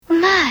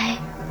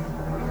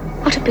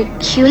What a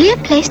peculiar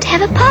place to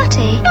have a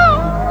party.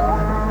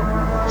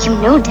 You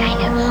know,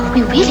 Dinah,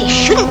 we really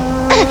shouldn't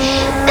be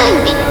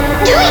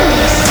doing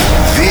this.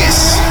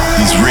 This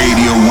is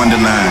Radio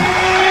Wonderland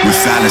with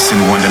Alice in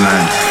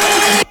Wonderland.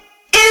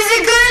 Is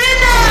it good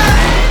enough?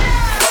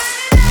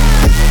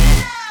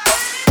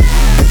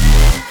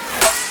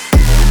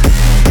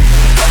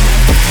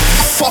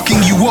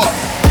 Fucking you up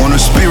on a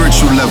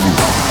spiritual level.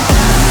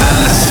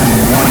 Alice in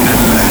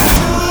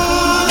Wonderland.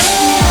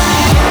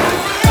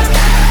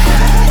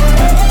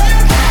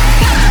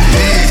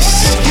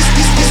 This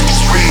is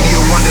Radio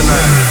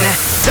Wonderland.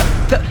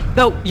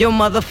 Throw your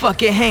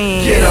motherfucking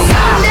hands. Get 'em.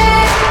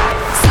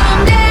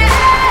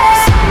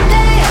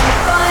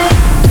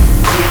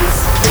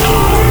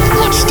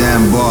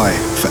 Stand by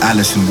for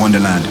Alice in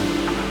Wonderland.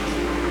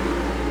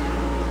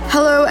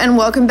 Hello and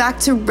welcome back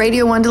to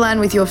Radio Wonderland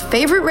with your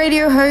favorite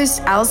radio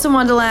host, Alice in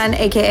Wonderland,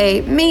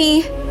 aka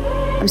me.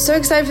 I'm so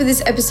excited for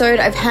this episode.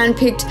 I've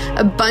handpicked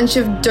a bunch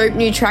of dope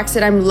new tracks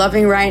that I'm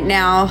loving right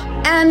now,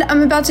 and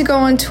I'm about to go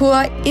on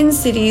tour in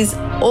cities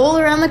all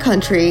around the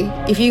country.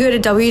 If you go to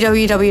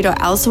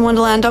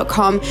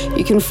www.aliceinwonderland.com,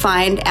 you can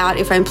find out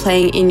if I'm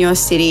playing in your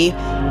city.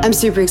 I'm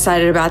super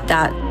excited about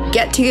that.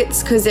 Get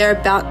tickets because they're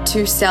about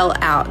to sell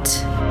out.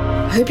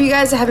 I hope you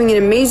guys are having an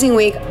amazing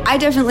week. I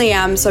definitely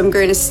am, so I'm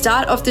going to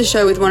start off the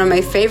show with one of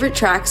my favorite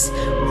tracks.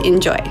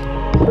 Enjoy.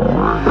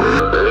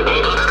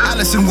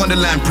 Alice in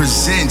Wonderland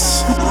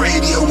presents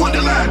Radio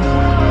Wonderland.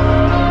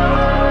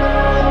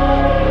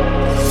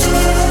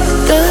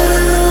 The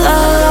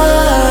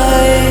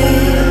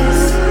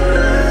lights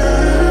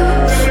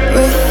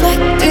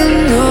reflect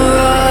in your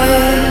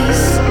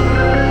eyes.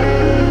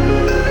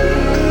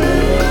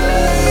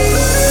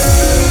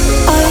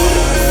 I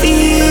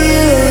feel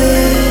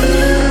it.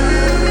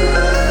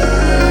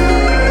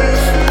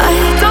 I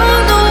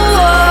don't know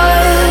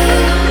why.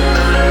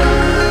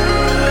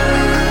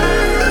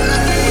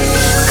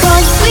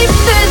 Can't sleep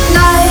at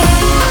night.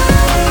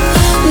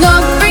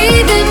 Not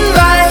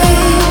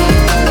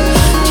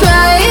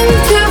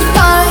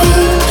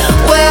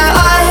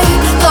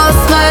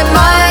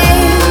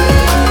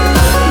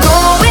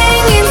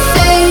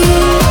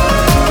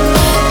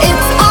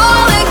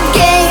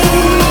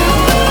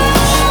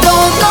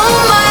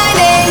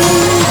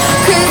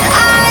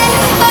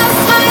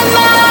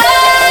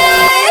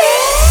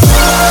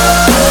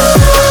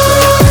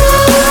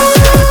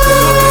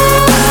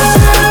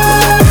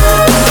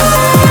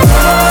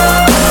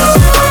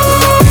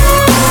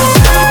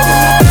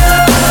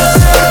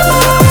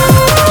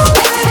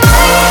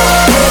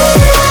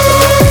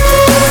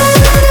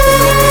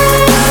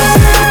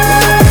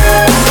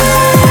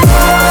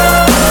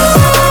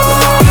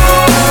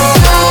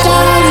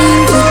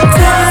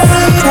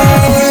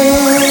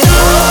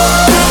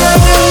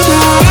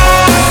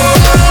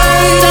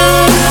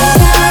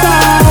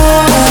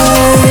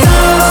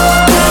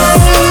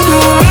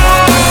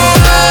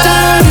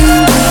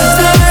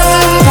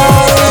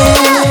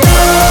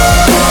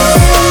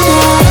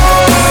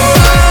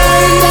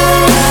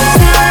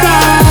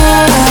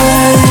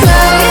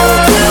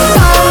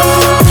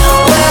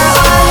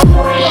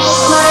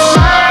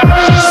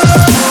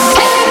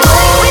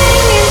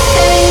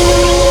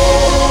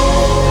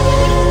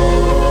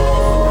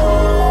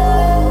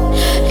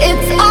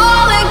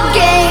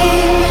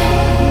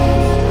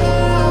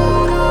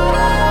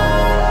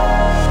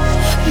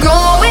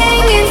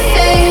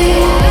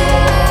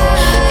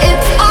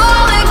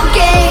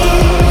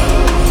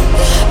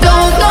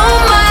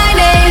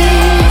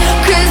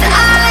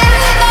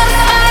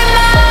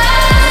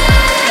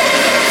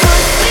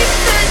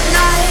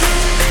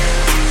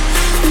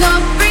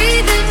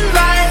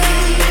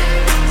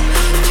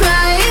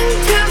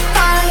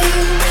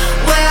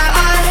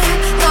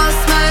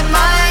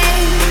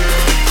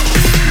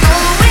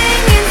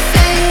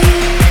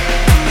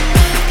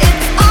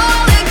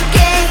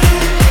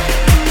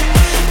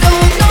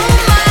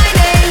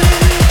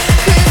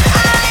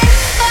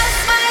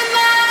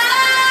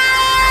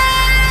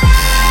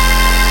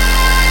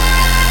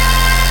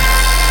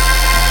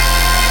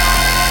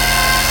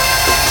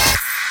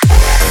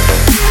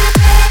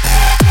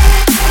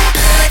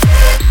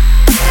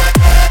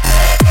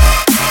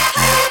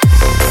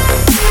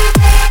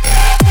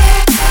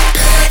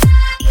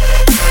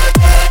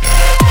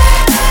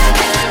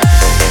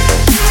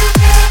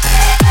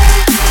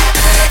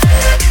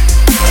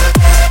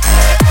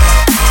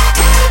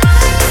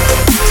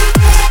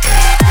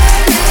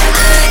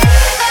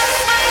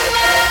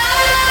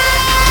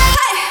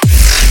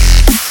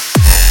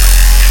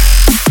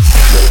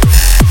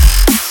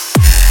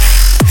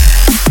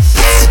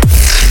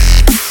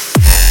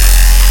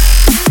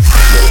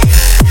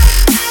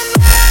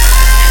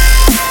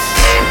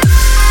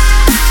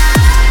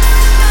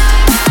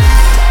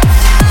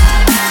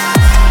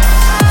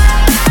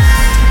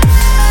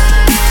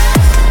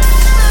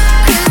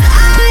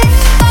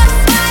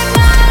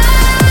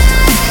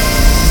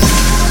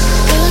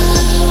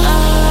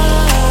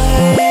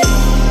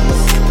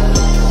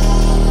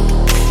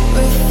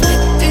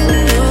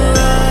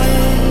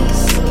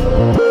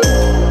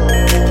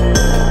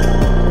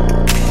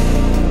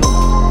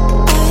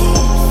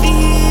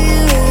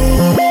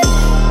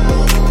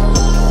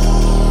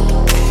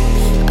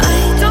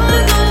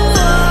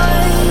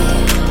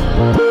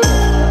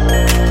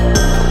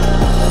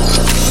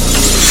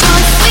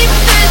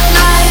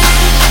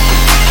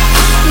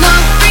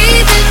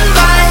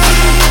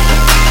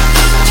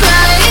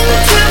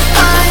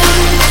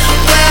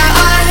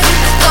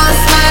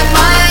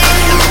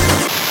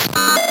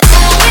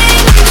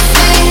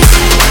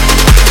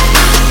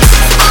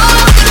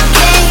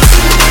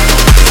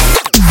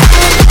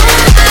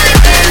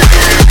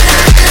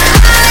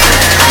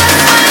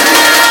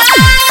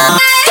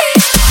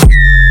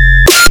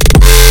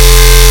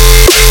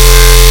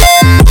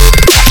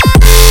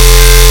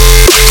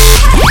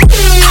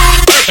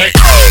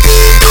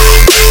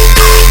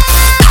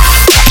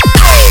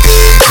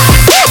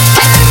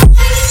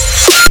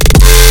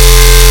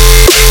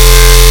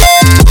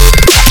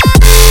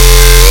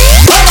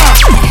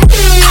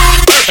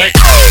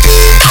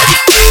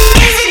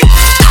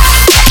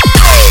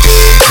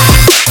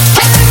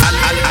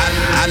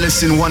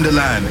Alice in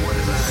Wonderland.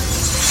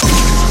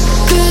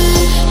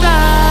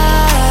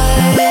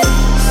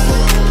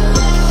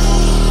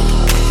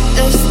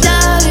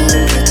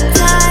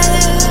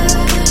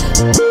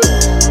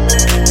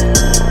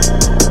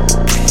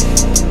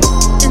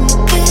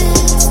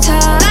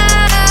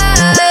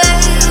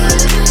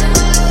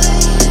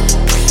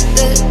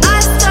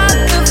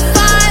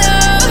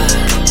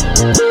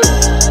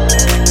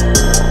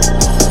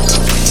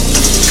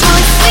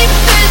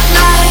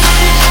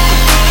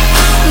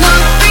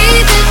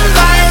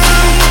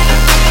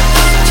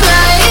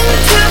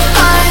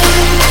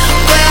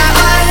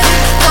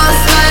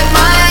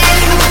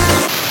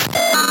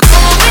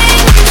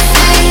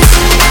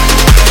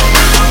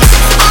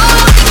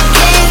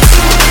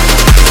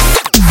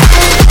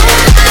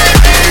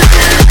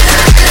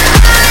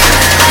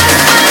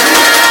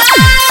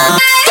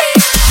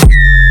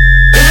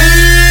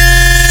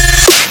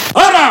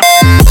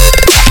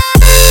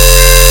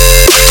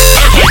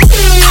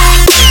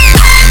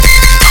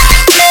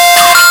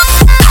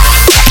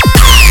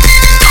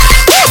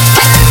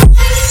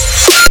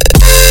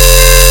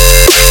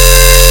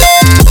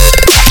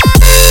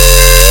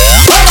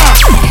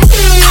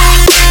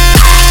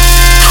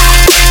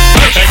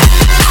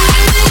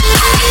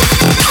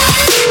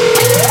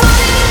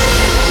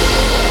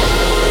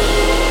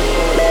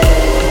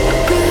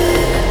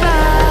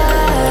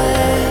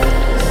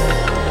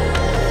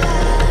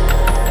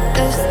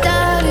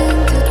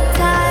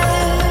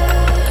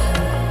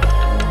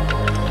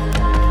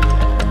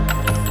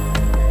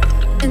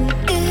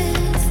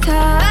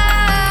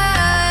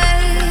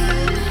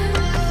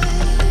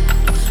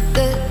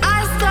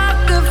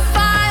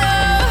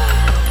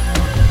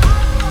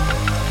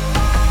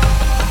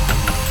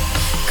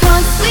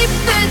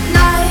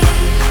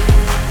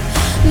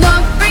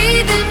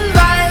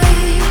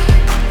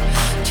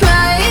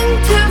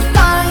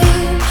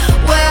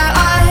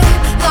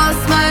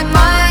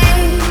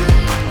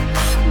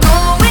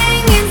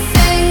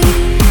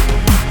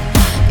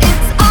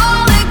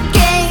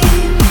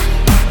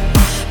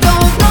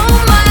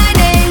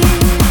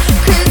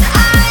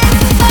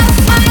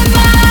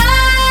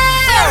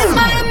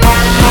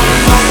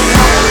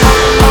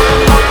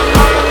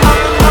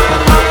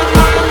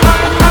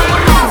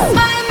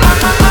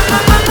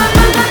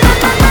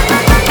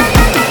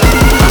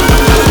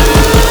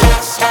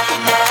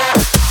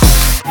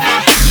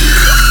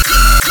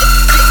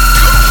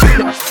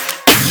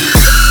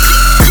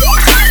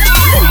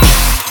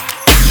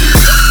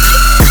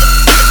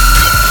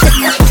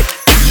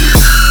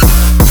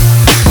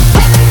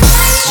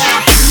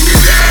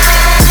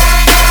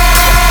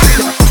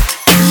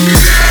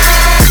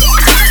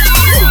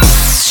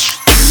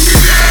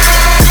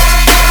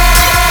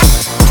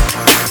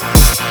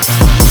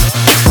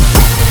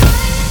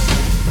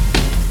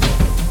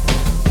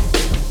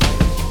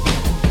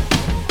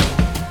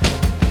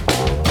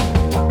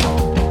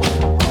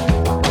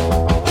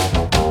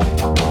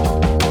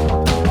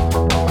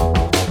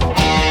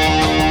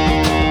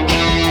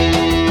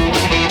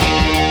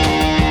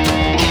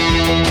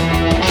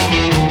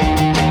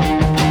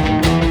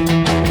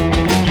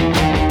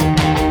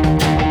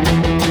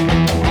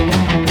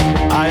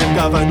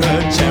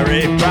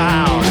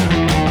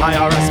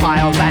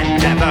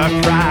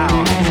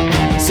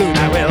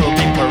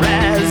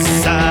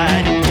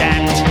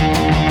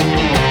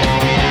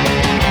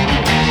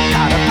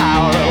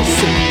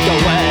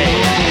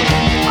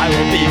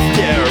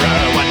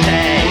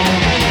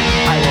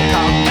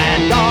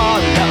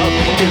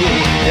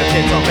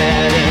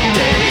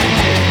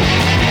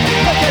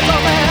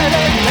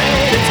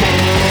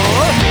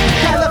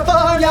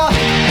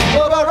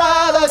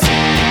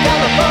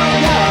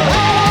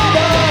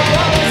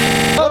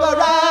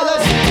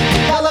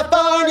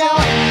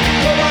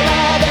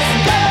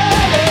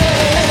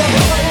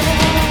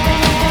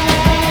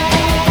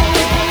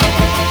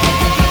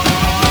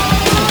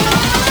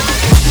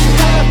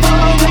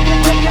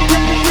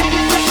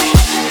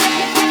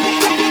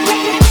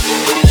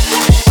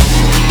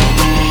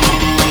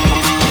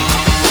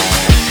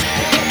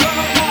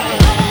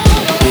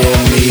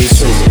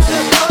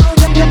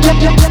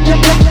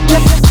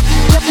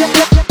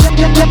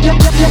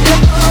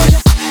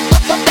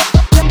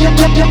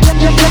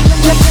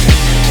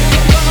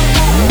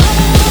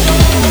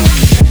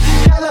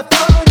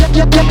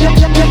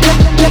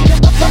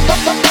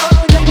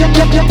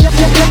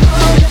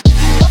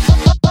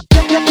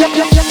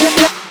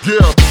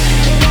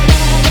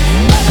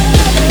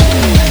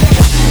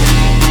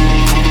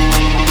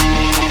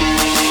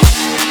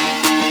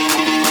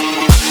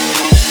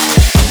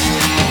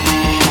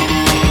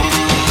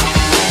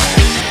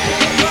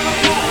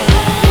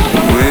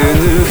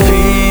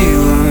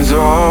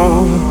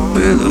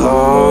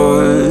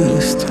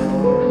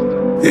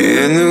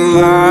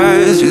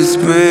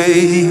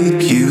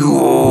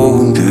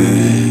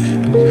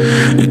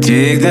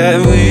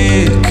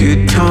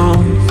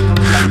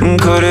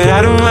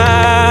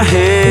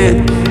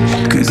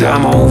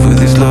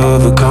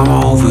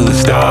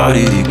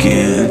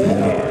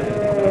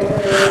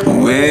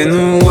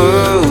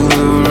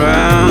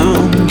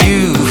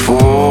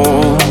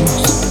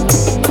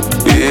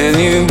 And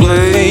you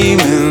blame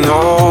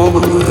all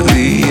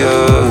the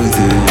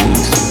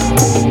others.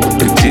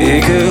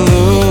 Take a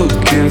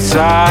look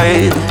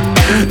inside.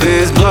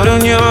 There's blood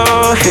on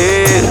your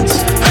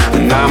hands,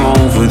 and I'm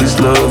over this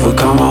love.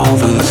 Come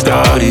over, let's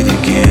start it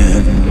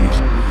again.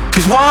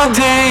 'Cause one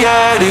day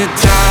at a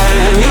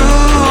time, you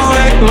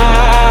wreck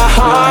my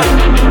heart.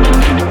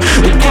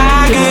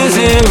 Daggers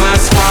in my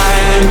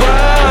spine,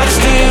 but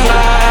still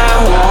I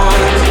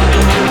want.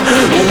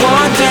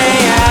 One day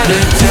at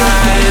a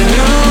time,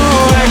 you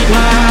wreck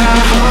my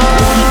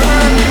heart.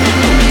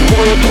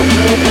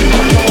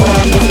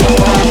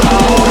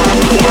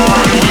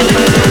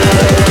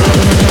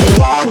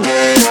 One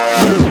day.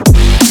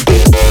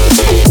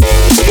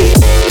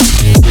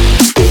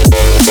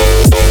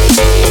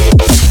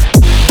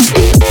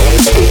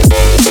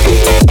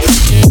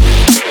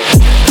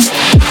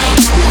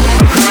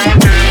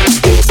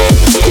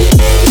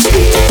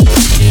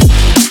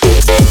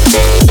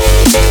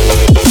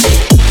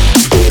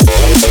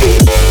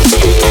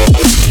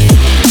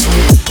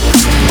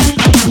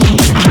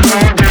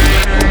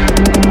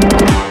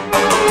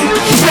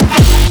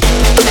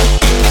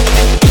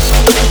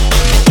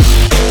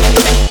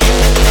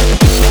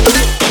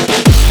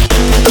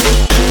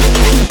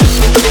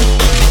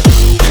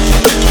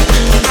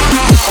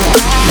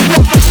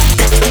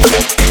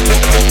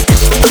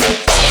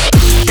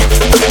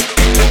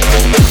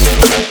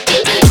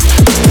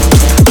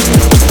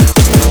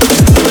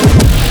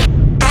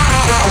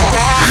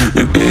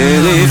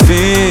 Barely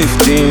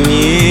 15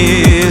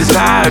 years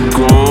I'd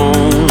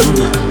grown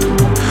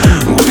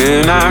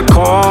when I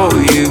call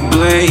you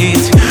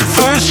Blades.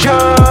 First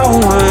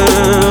showing,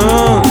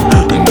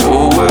 no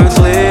words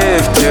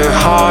left to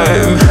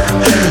harm.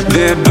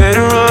 They're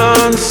better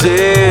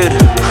unsaid.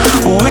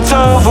 It's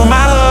over,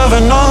 my love,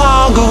 and no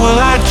longer will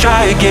I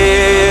try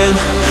again.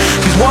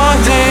 'Cause one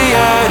day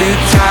at a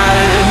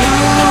time, you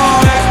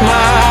wreck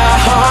my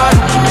heart.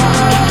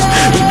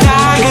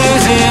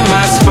 Daggers in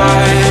my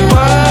spine,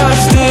 but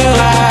still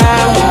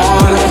I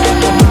want.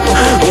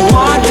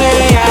 One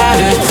day at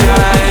a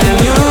time,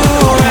 you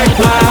wreck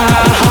my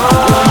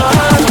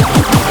heart.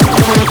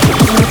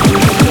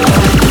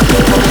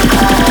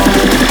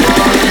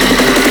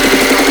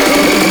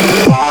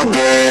 One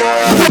day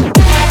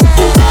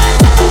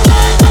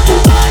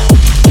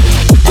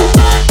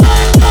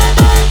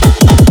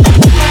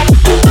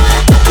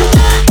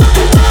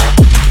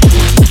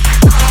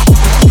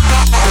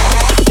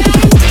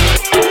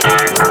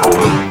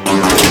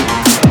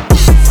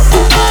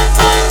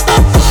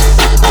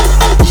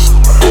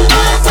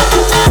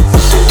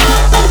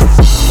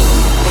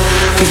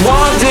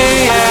one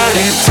day at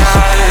a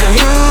time,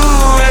 you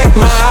wreck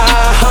my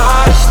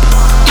heart.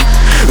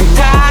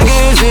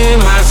 Daggers in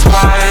my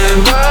spine,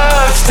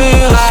 but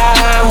still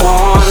I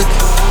want.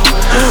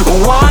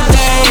 One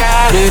day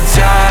at a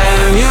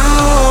time, you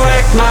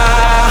wreck my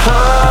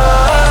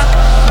heart.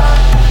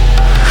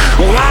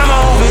 I'm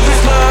over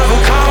this love,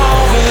 come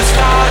over, let's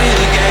start it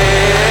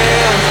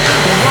again.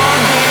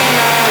 One day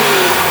at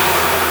a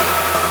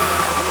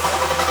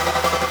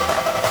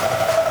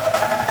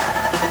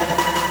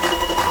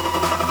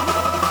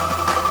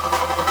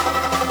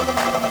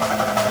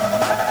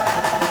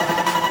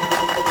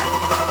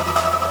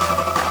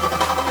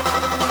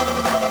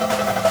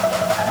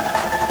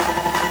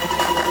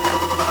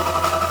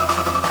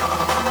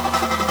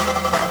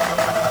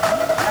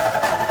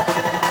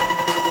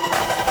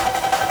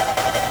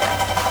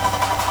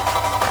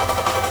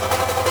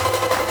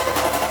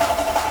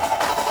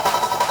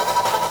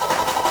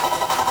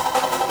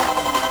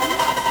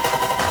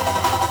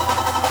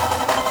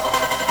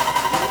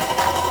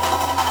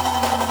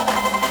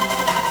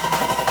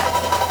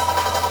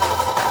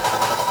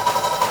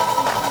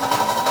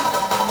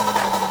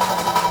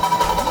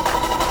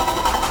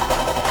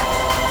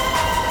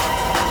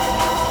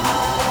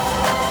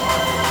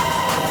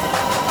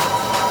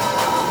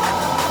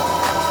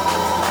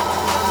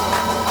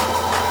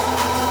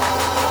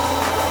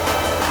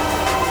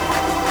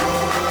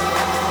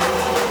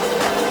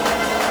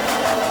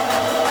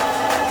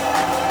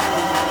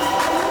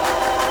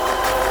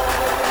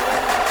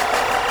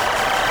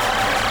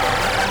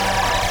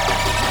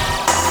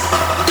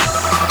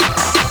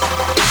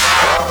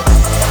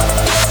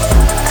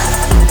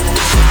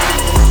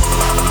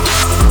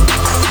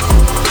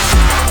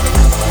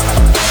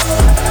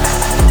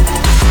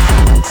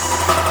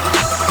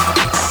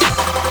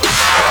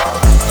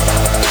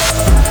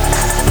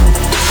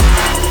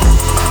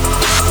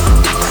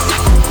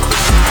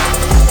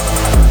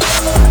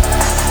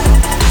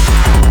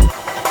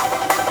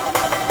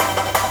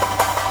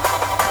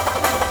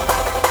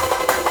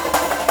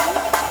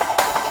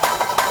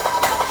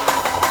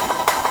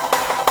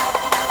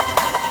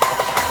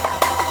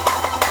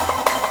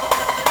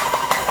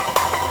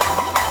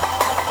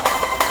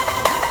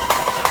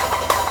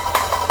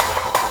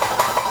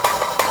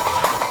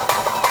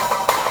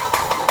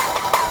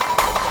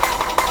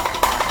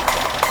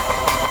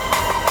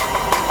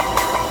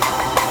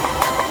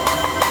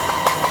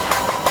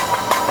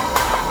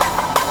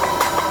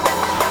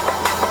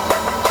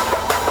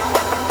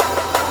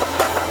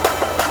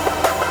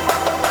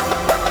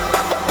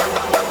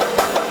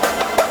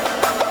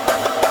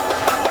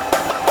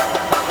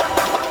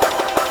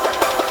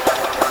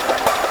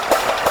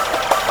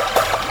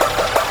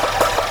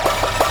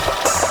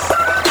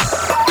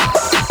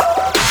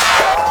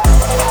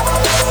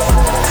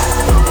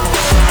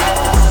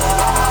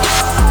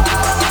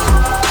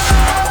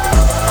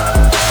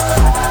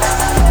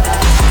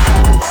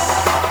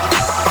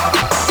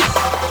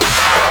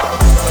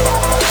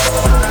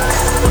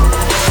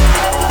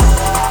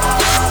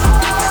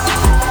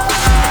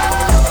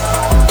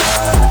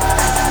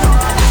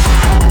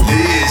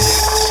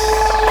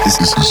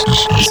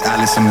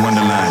in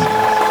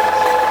Wonderland.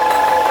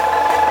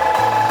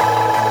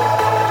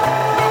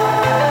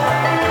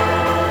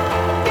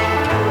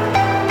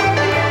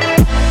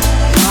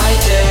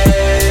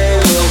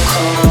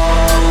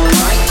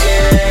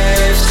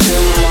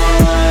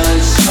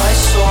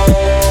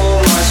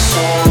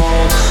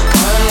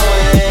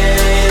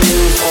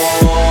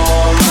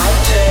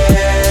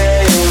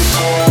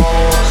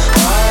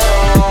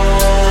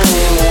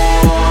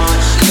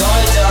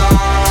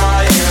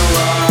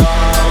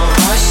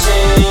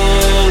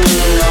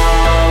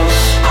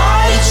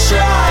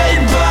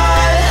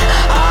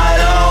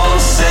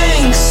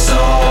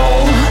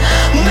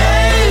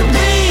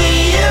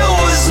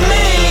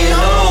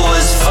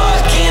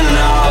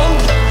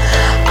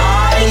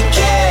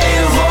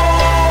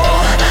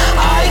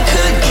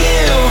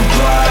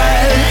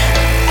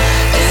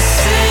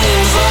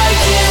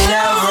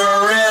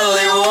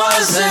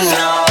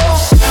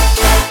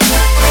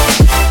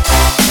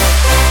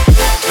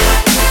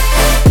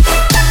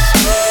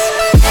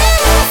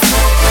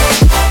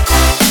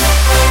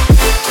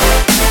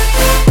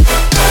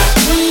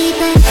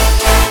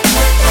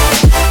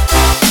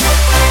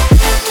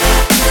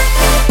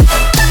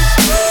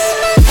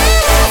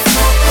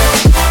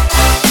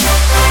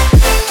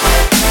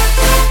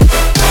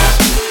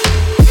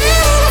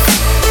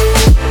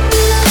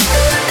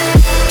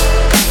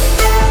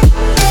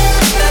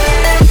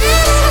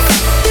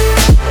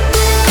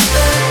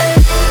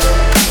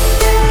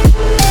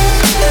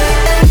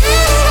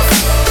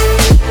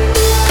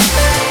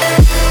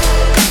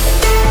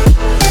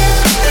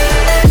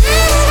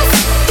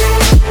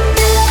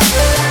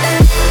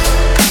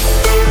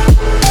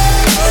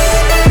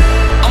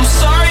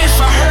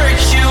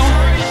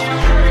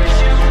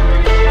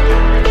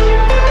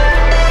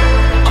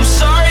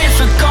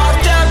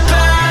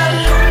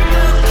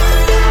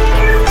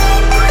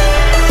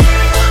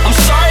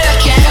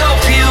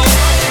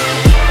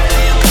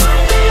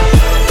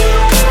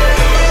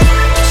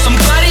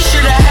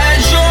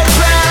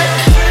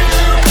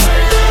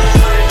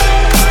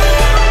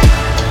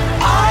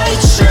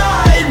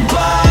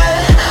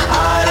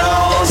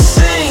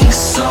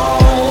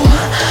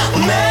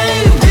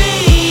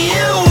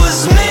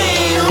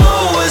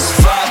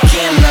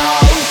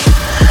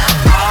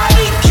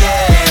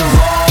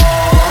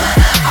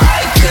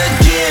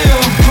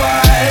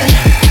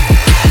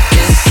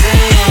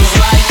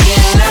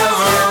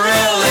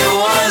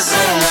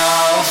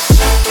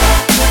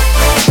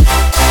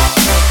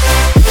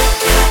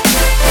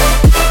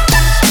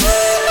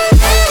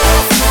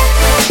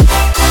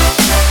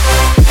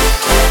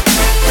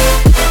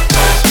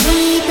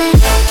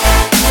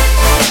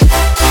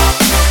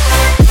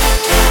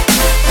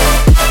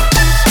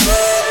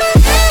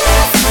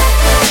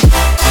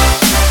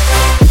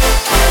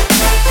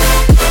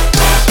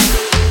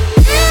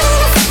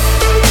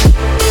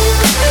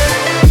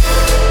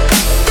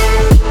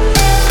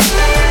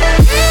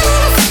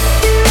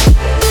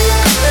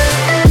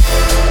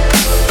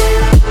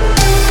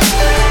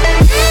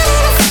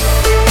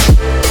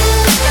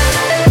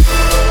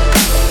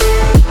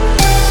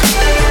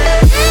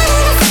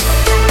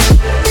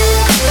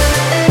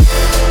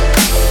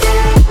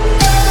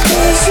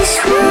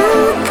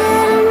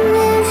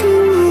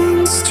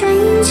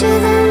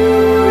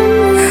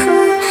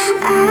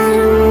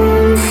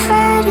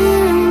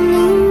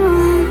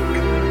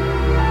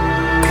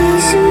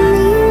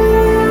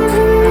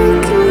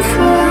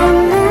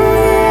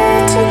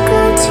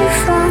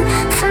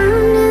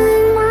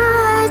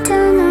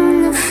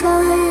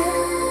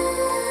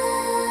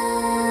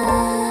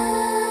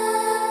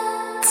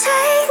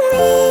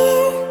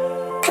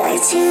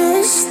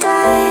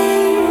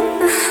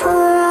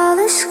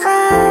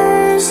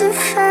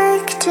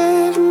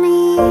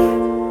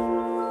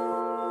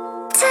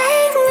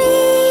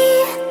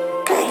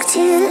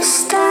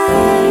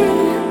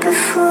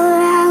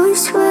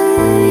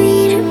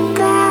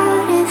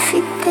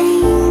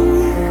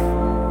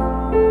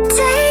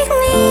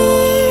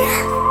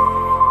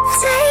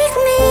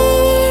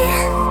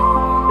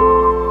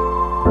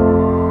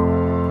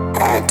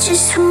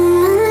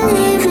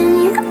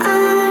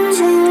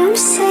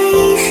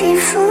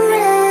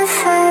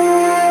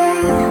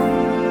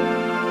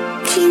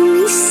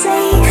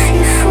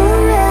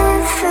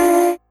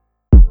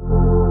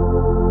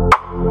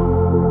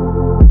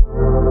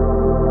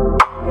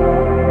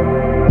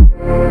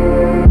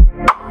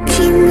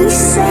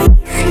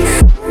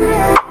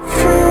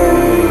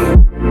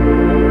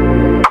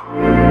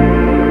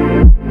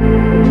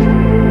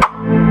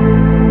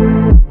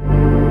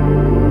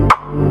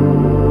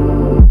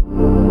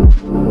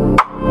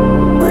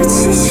 Would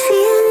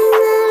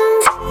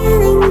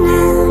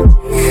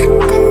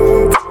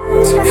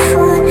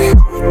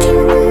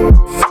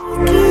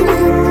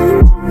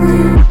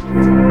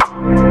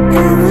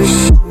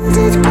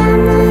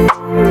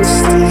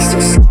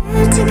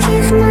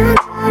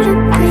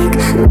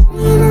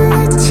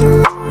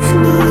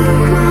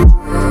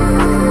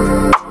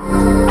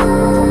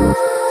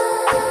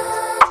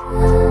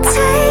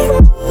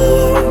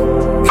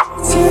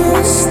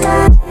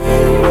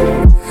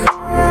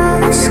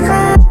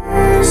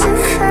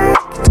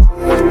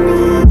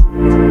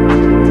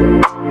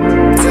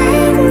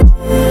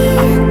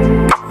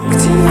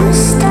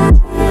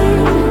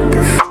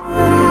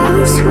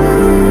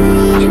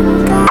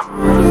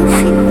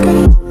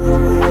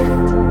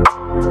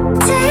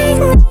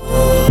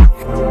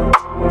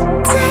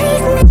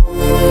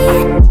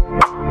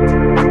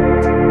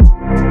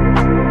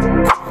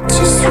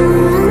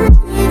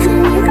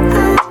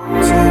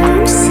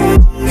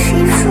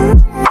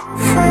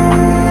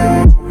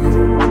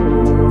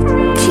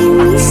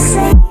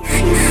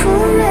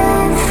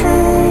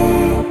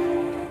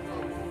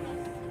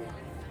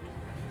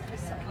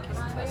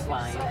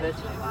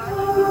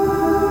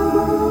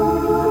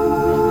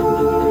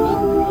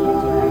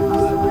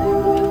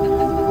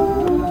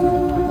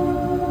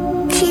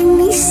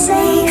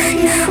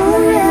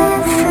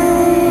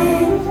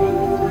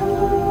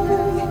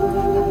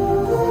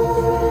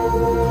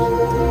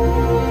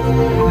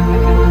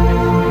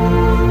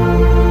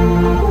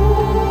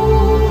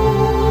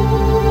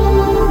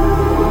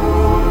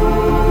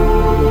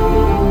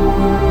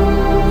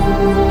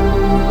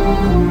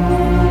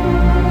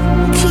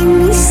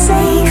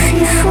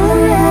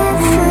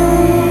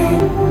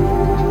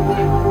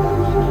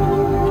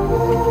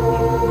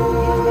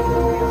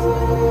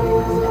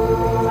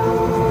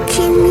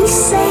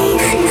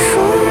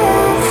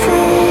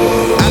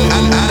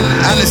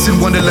in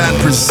Wonderland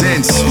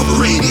presents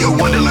Radio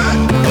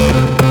Wonderland.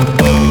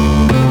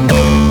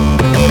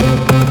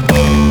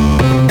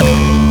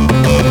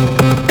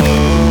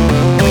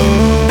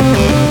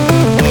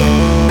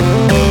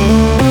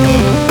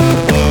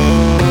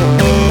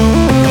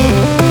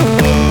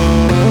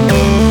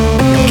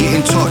 Get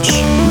in touch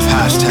with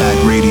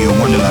hashtag Radio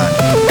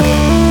Wonderland.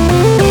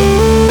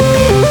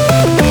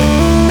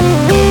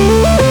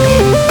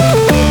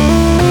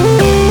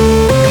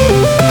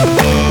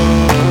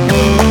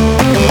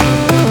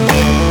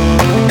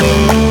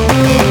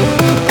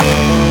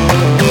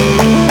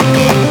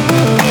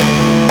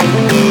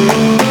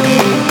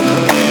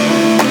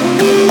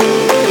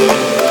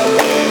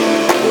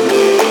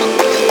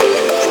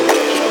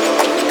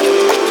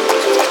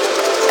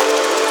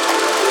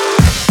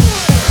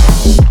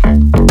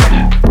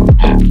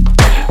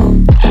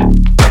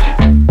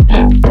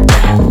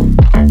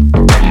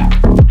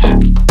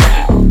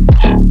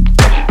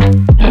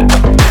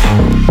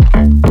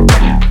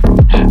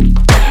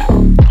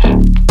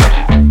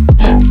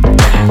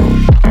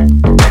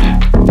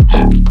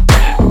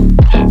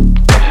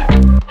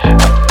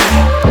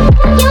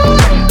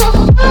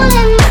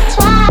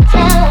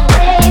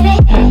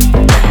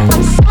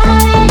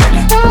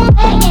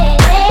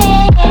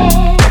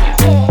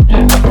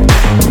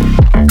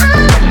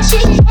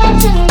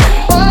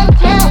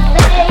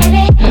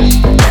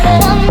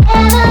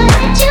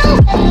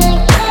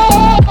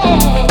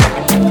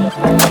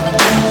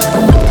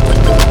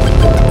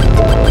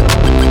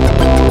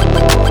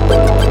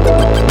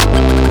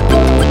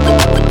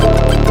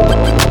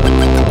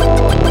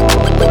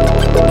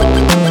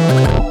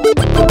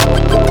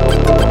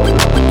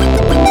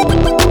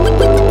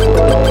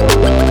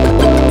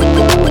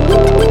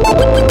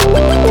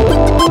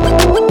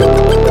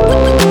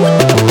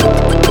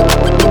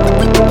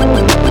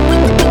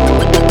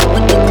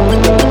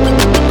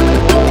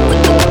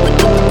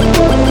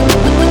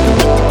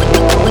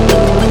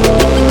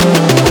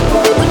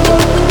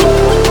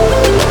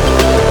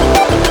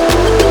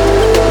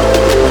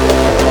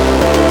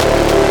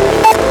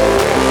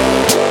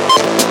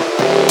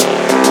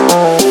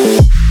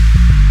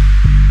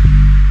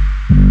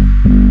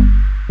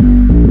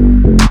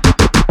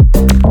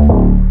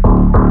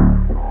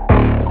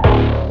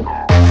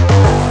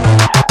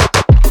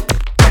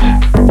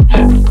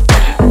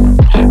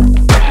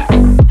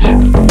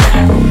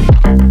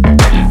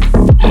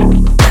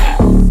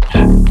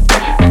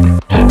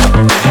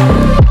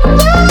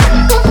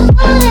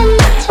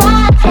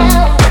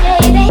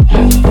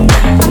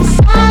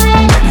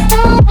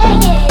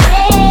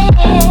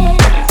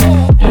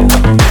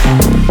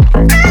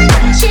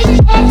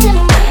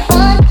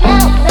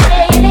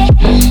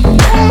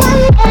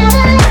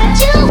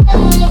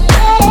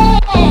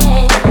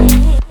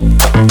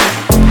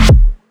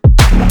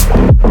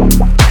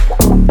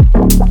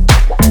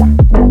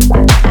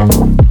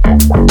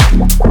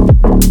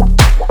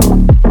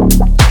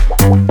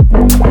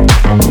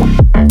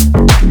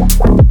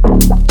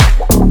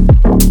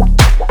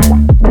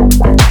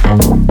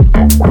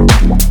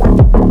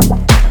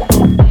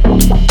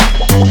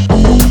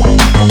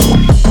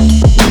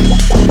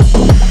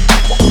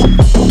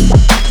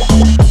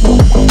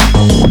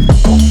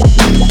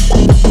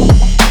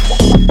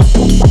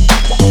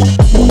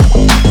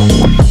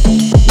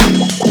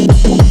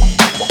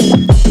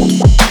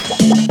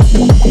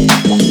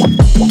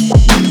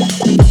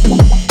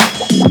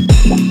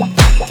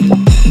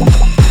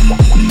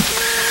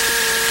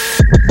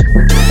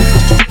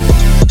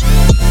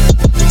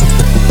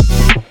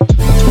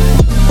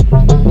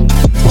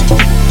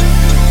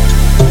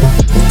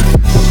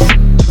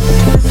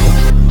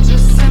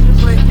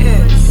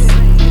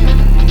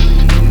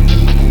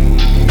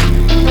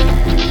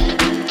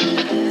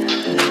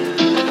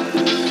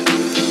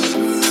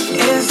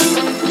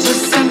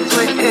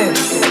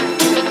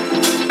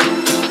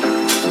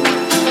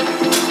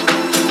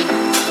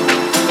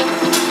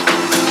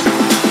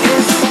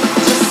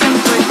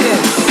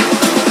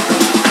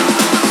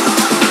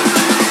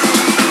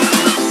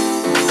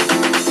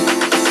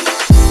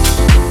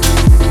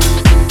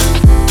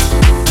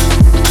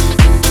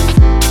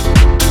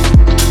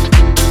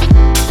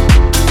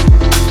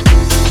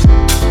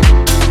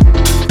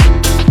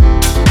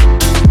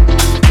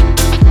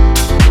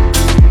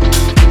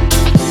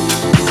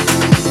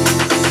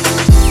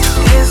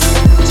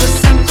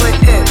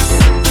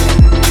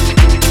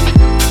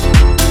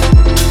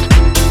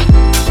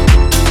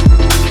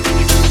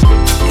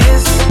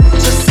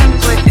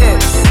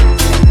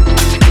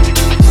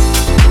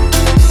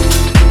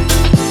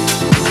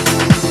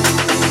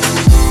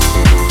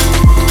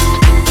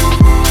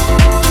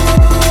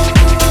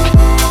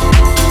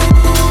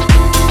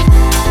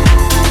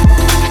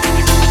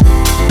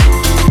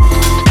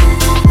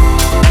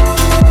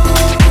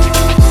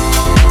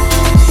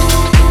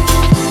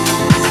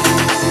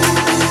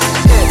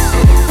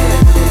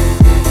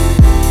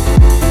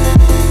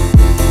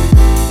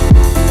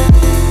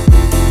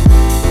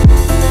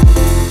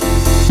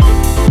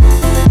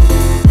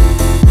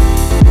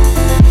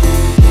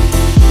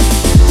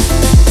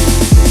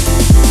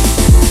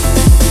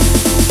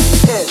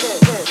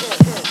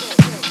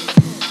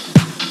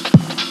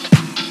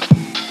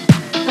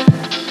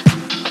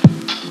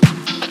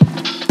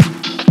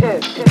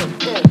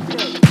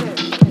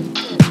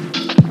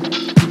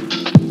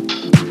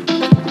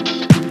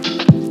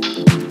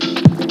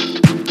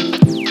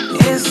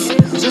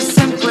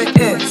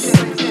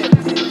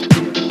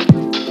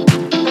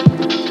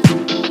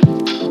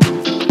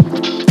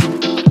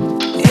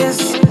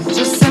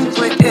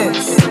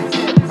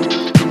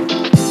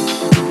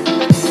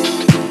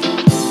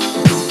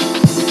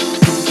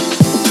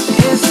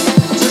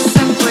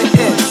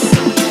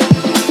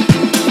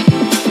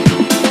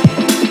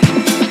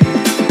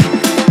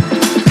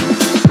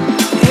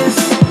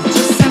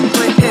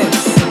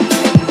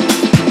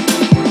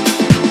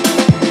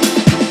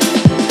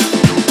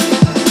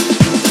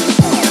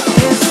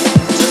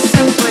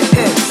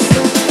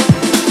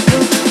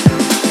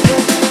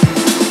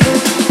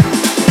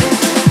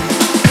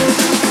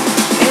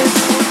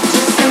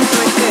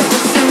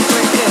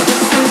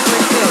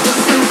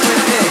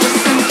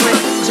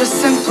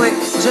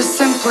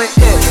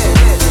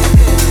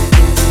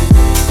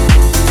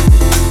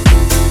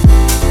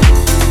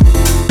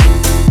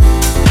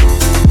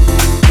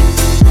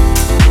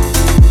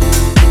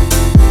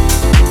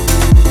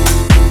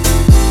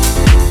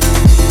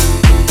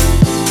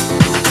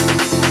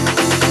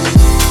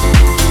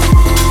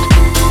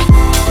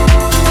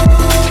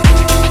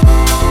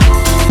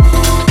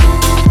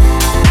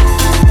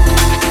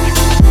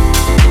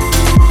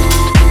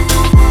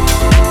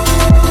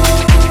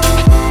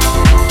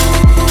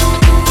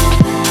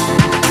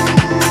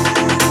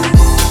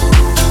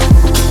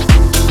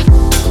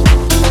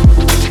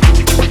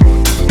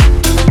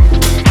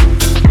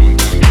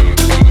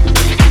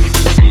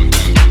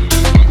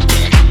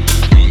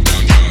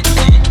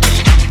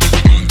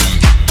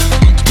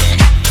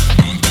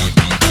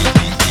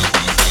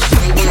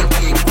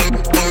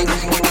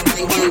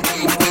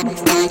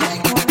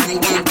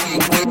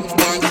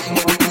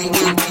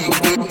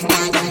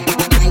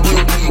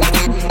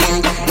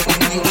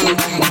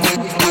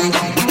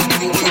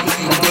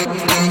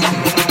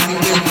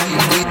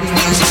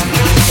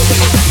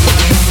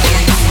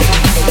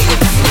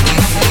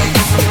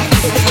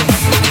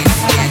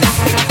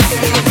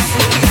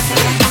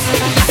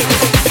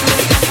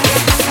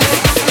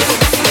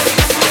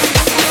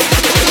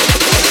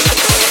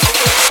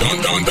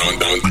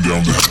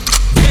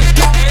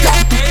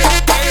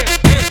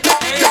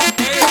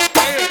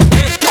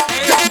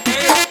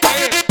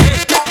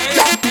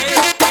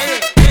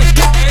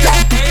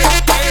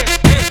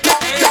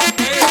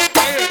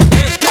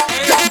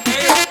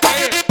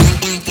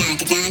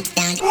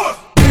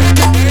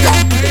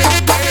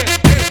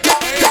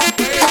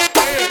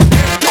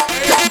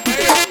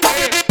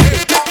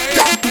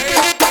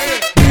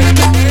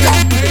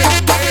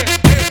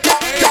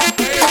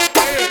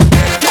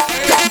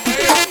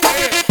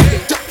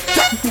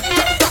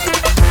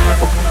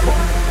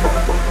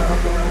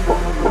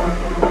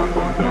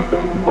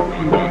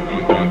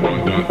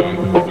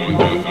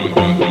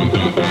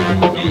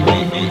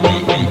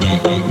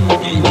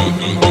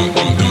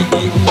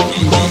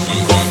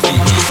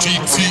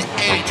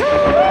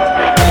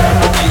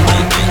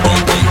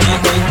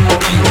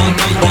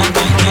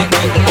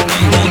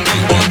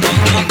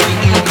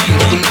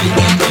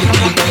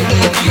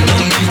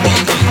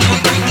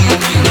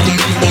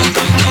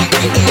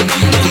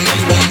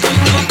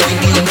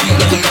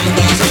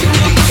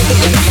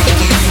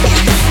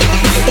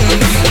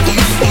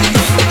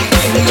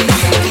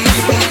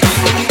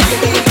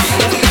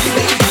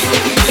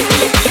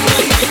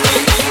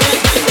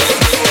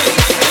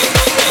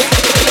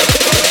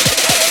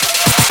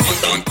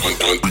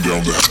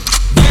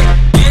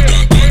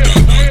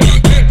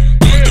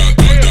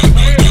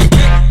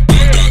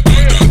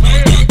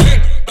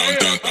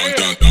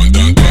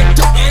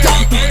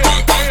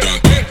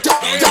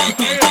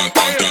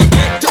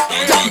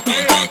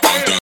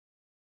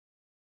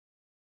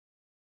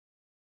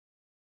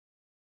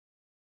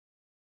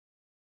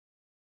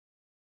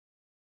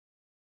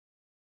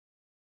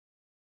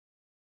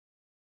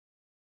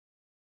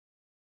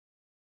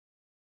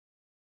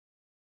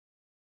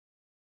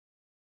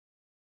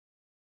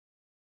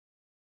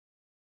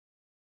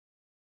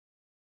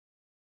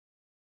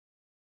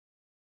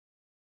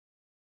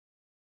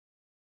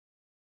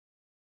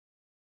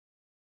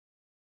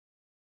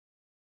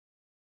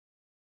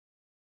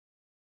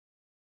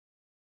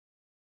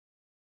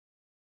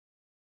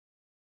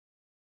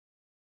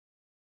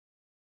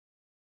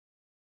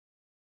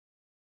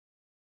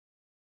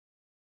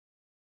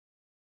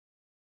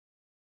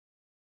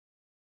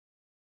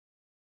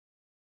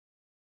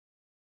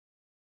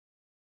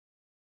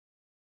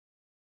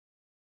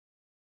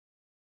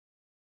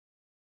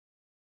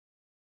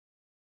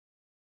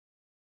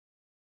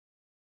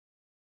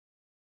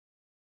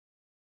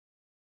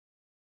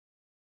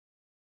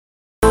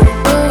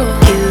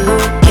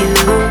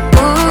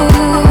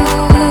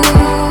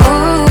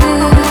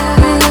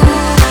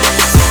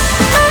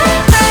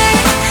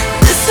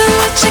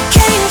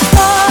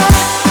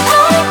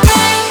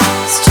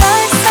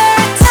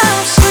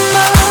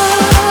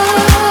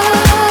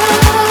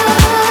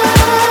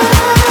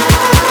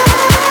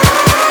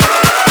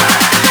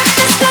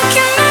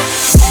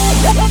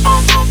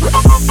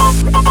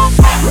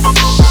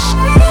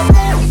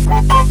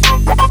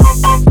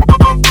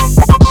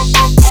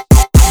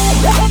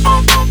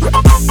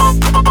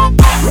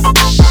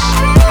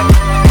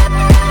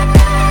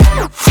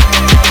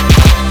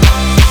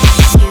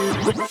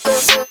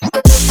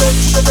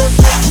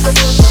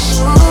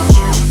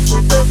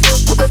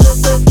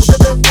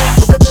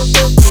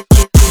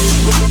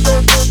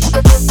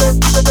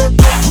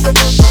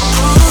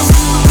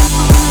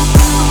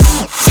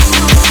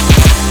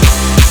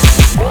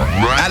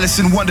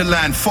 in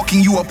Wonderland,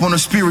 fucking you up on a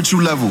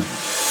spiritual level.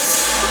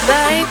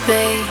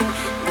 Baby,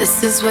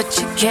 this is what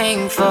you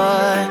came for.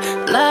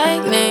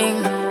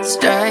 Lightning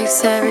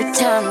strikes every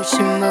time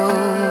she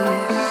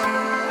moves.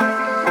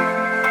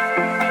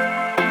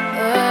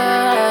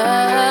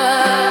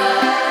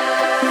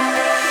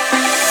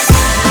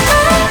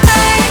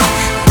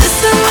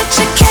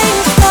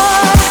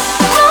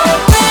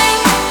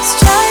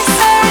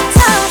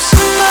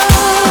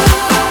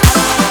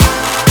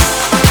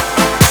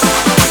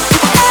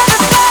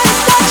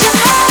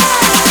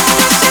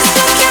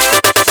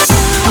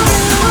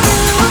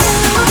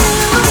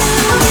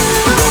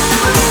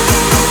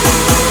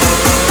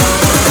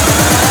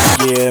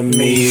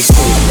 Me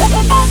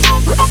too.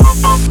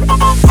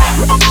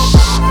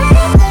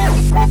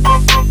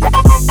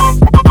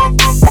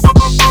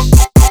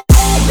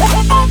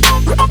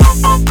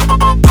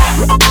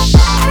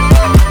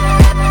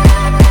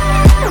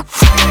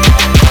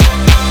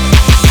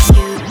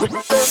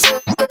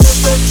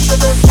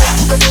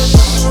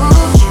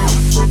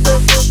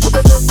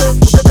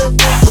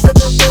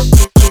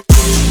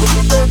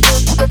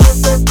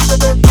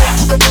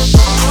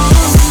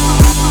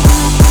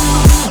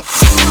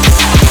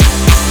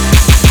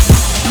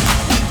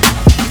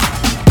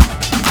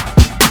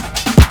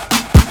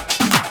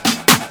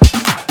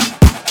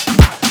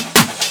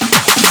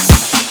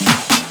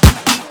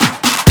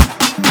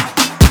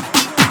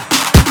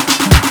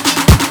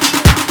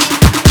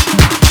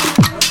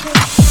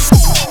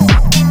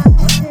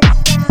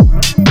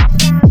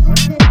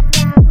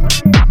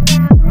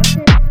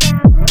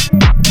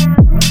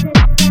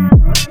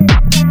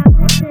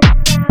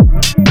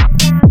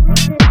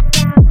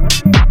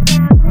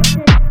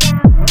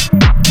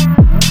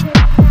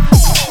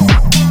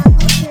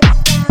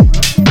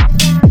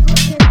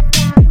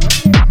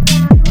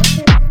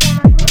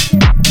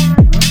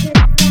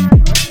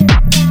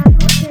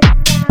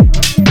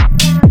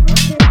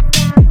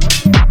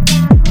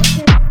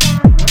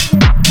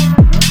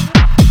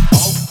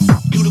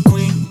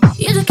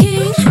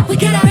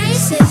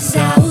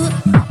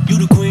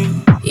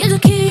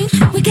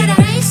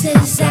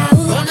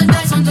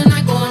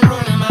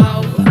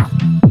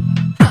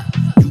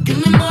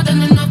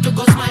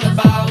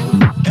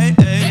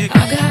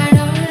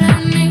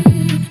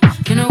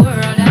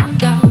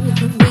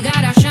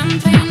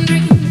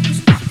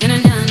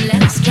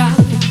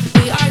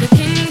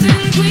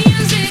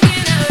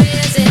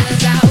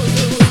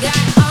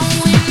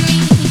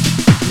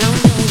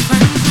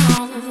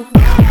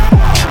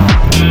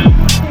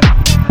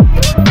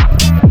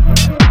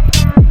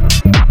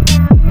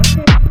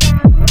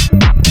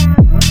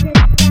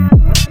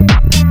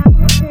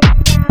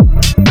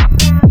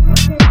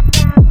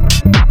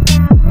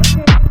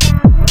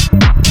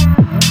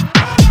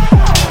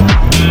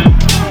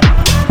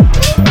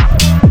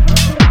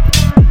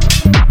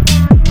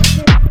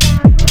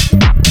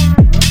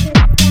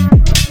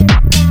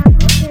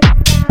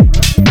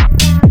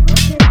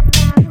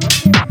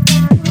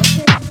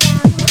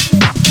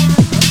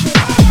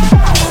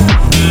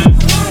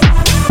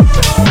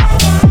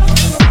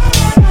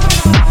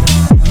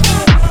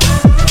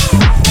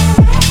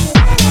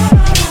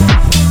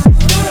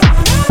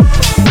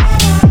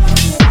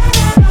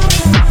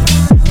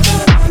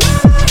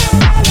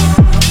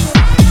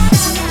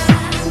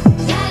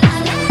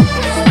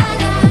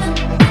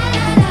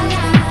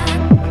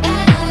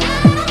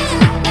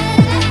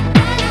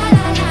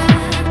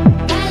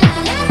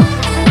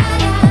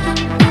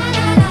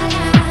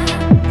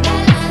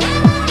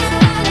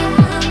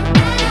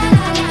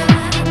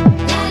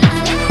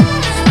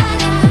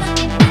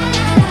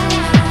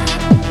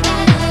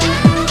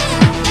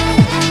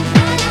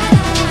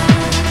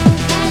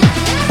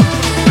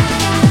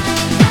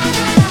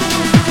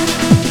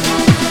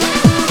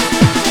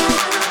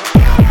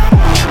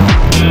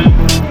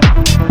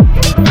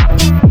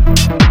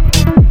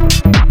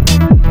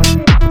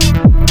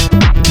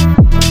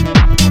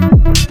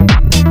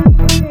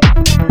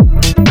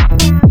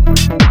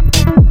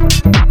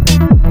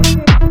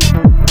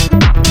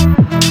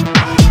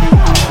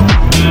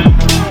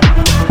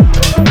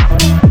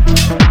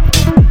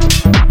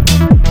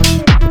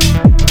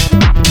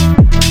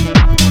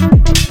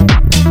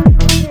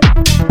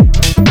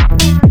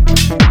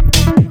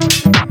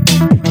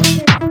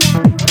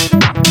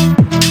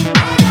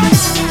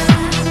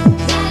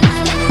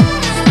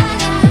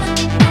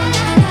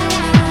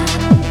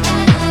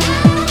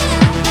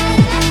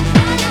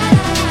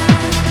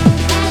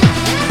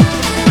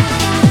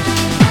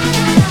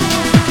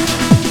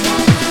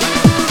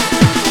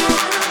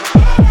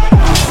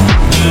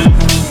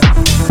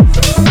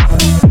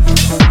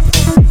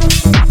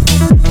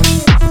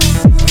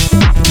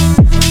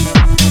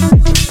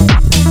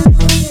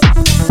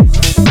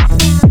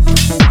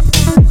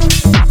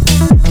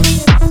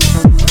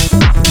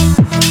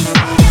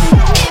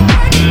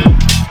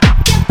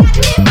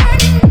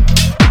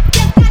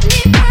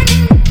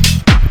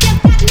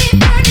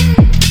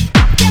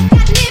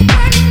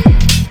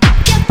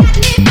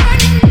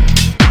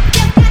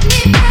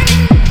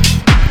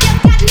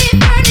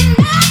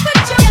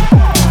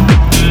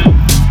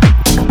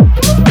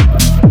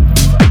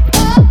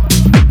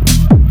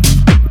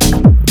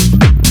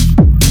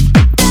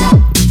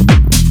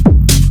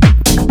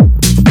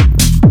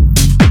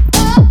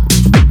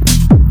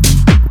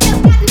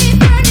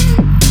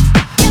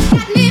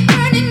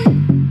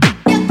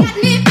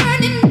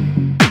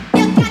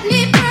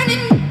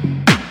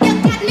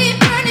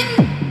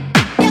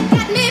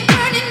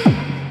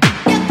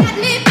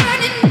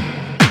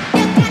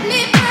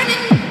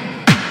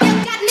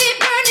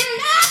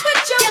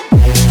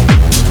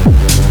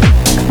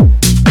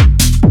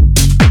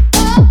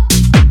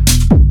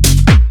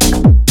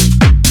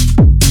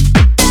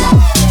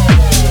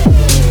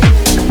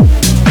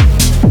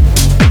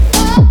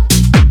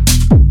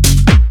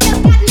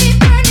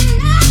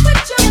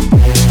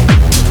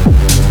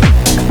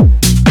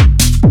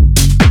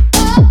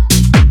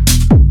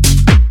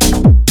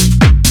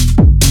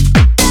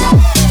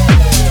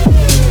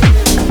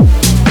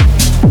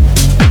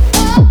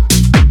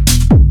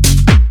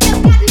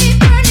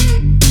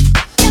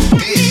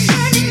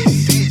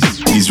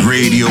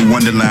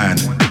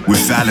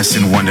 Alice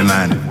in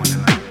Wonderland.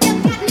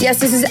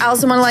 Yes, this is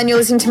Alice in Wonderland. You're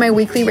listening to my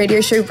weekly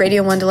radio show,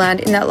 Radio Wonderland.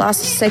 In that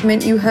last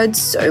segment, you heard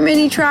so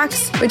many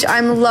tracks, which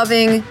I'm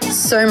loving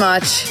so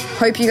much.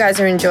 Hope you guys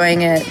are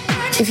enjoying it.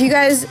 If you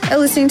guys are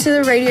listening to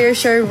the radio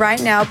show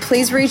right now,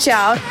 please reach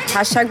out,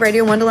 hashtag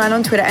Radio Wonderland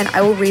on Twitter, and I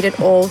will read it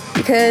all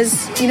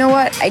because, you know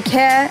what, I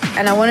care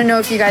and I want to know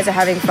if you guys are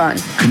having fun.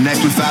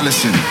 Connect with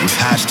Allison with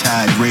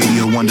hashtag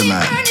Radio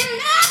Wonderland.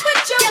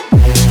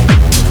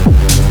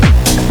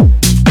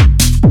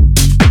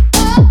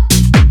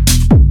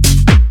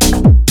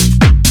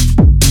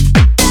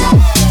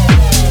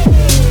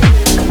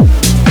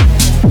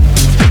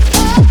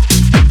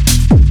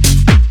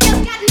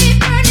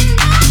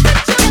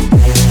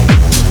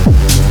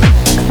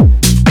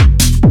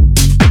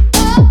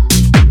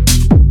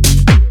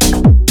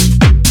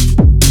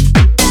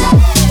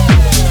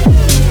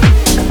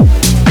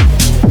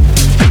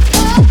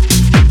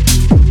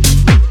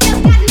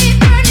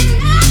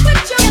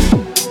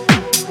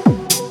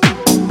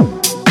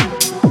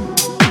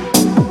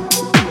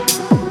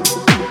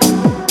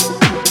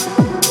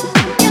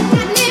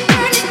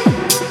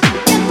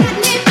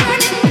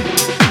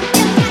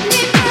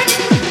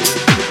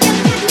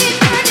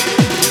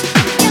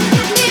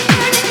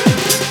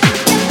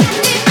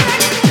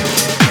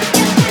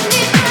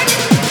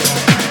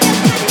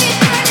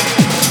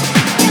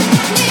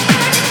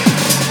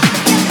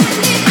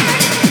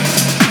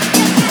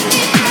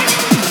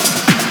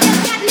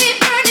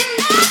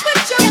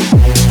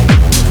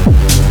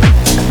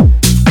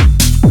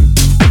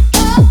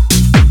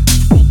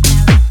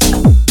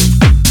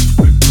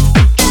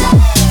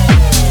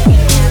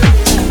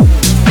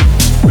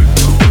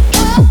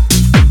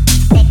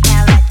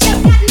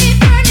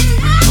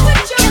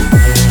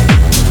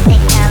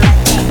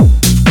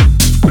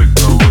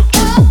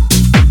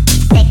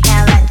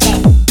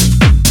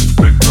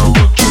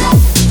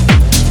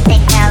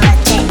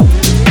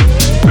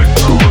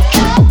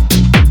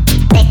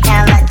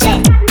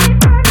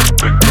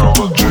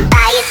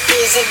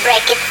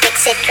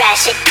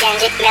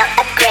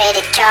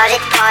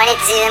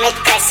 Zoom it,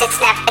 press it,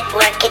 snap it,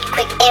 work it,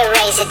 quick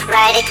erase it,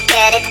 write it,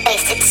 cut it,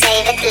 paste it,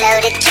 save it,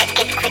 load it, check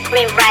it, quick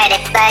rewrite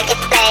it, bug it,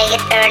 play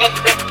it, earn it,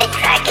 rip it,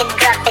 drag it,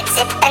 drop it,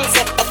 zip and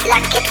zip it,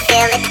 lock it,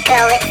 fill it,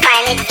 call it,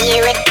 find it,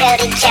 view it,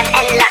 code it, jump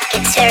and lock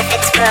it, surf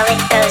it, scroll it,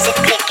 pose it,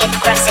 click it,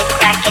 cross it,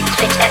 crack it,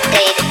 switch,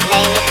 update it,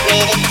 name it,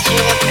 read it,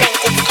 tune it,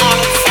 print it, scan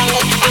it, send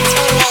it, fax,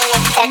 rename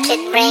it, touch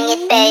it, ring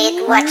it, pay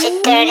it, watch it,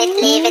 turn it,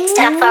 leave it,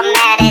 stop,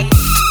 format it.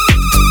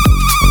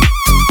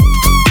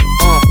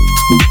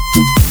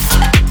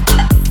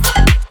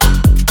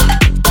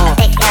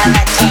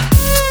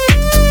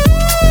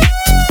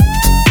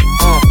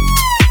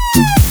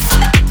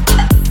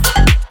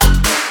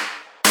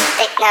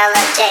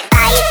 Technology.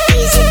 Buy it,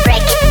 use it,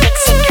 break it, fix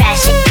it,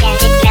 trash it,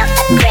 change it, melt,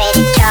 upgrade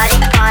it, chart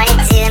it, point it,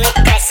 zoom it,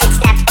 press it,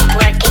 snap it,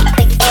 work it,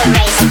 quick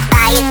erase it.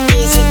 Buy it,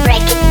 use it,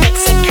 break it,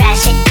 fix it,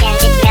 trash it,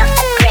 change it, melt,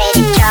 upgrade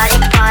it, chart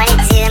it, point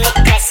it, zoom it,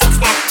 press it,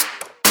 snap it.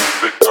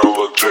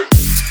 Technology.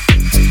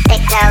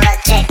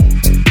 Technology.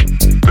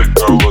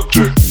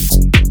 Technology.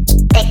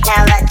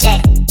 Technology.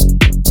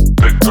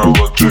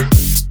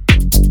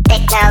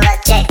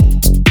 Technology.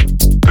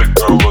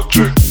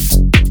 Technology.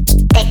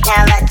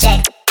 Technology.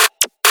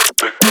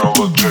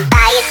 Technology.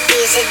 Buy it,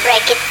 use it,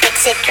 break it,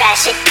 fix it,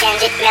 trash it,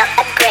 change it, melt,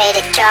 upgrade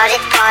it, chart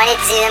it, point it,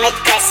 zoom it,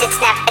 press it,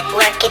 snap it,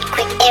 work it,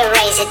 quick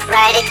erase it,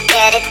 write it,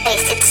 cut it,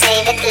 paste it,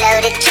 save it,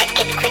 load it, check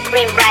it, quick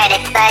rewrite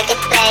it, bug it,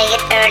 play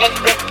it, earn it,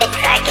 rip it,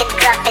 drag it,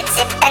 drop it,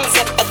 zip and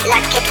zip it,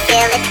 lock it,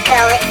 fill it,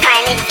 call it,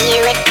 find it,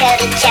 view it, code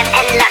it, jump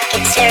and lock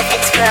it, surf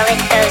it, scroll it,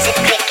 pose it,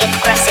 click it,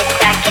 cross it,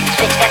 crack it,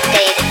 switch,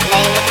 update it,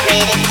 name it,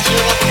 read it,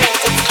 tune it,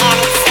 print it, scan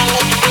it, send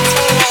it, fax,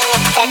 rename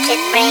it, touch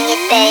it, bring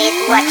it, pay it,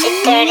 watch it,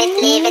 turn it,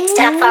 leave it,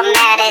 stop,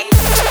 format it.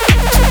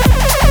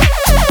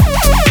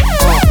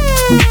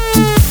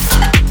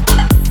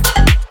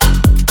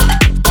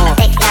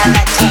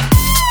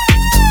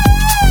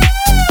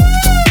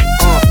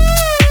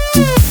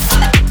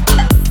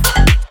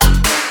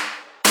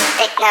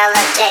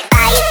 Technology.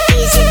 Buy it,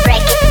 use it,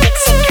 break it, fix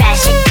it,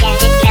 trash it,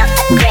 change it, melt,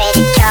 upgrade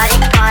it, chart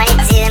it, point it,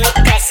 zoom it,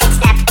 press it,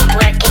 snap it,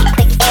 work it,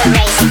 quick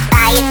erase it.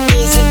 Buy it,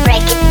 use it,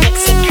 break it,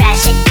 fix it,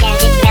 trash it,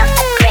 change it, melt,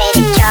 upgrade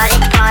it, chart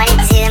it, point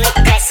it, zoom it,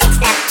 press it,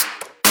 snap it.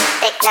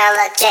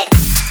 Technology.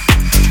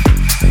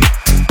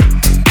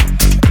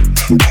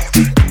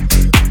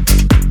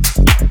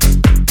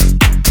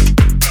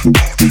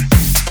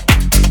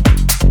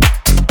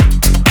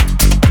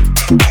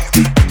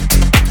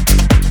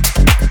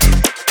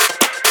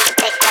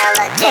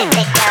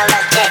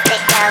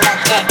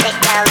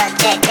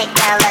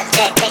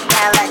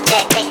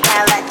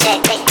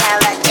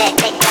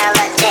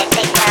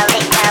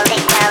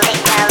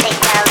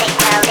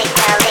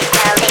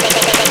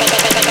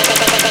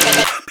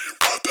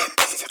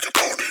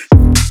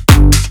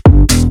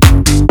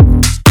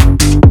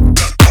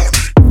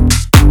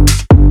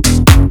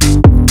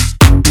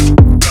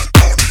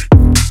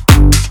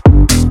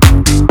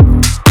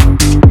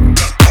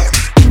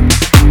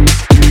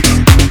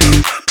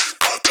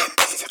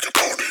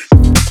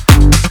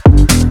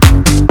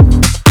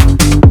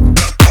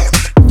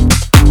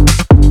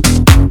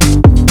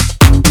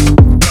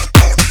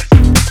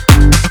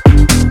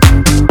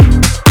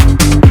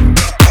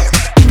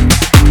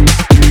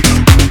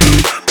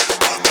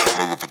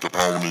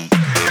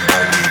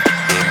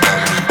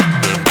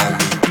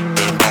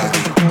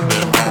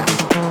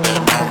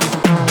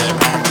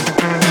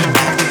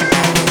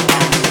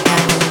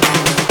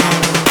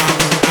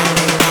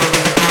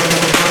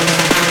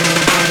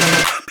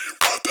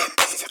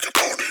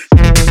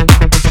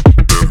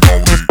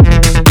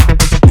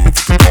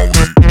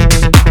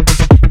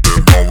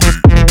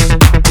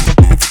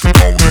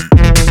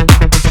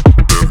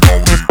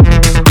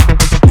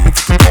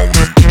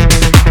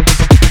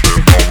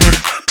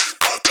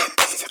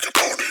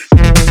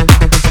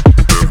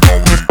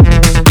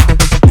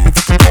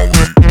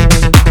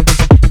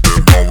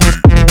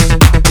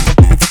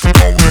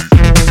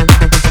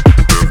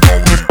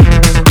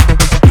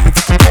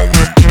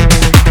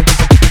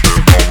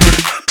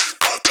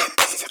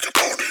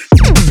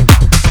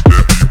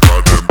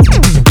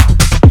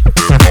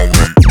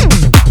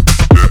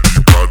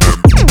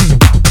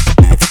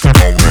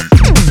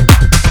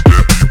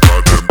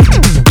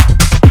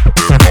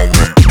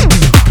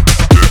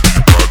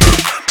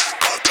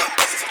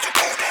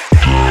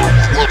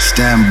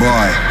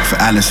 for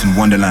Alice in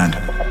Wonderland.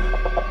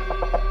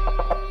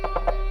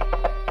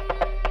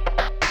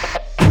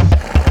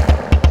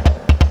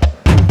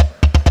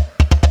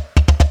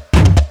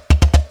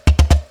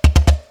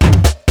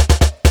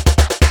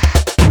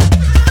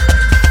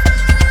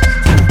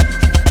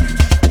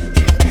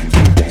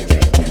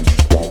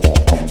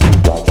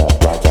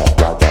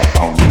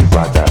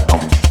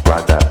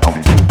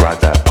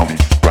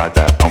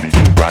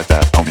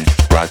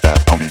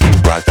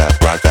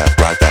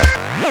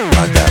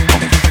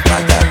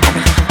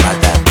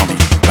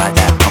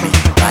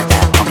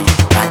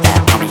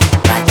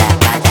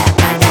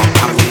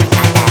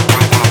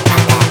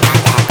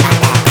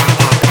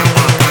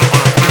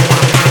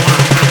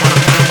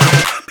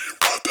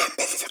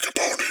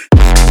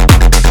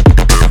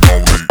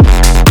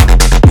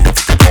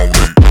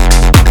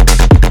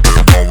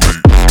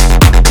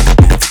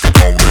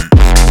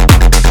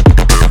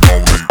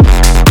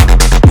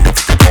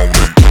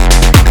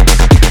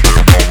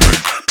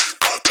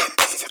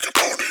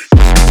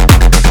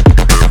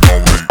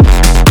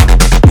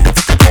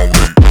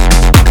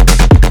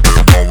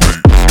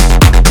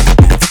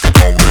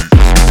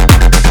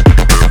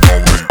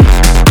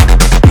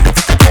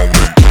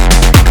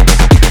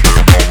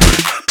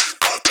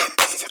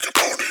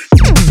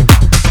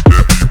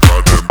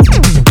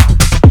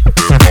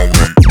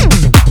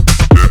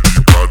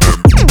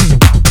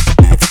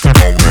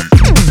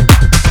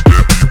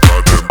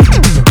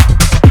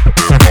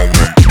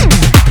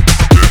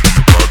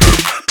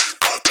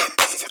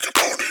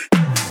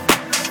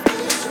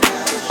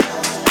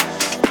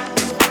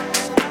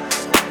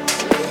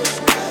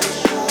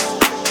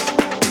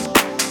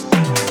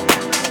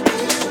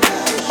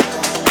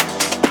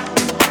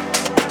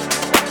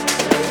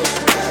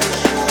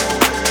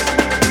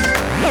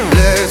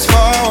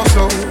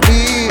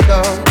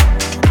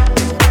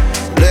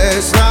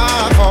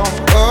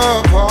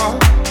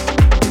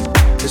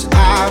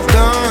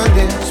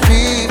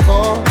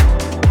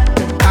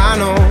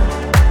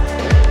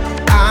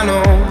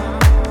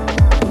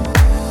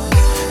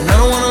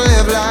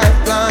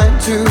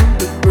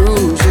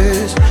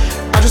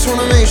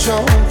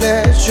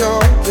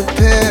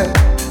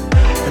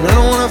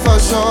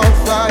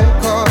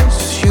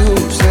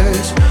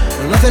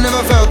 Nothing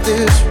ever felt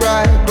this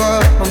right,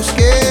 but I'm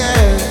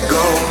scared.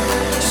 Go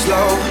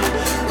slow,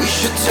 we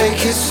should take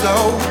it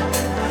slow.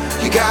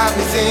 You got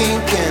me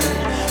thinking,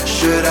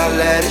 should I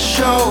let it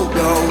show?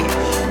 Go,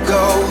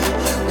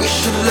 we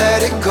should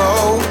let it go.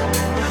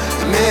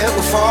 Admit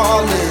we're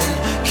falling,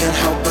 can't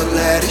help but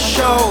let it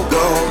show.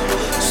 Go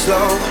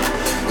slow,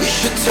 we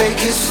should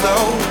take it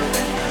slow.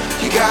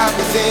 You got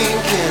me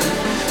thinking,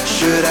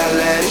 should I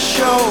let it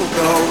show?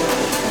 Go,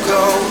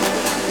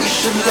 we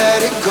should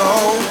let it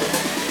go.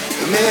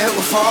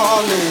 We're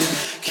falling,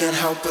 can't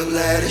help but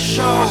let it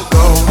show.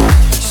 Go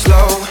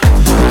slow,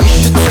 we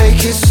should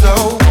take it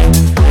slow.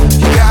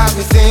 You got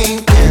me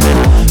thinking,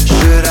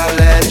 should I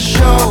let it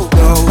show?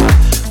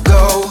 Go,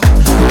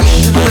 we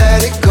should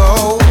let it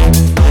go.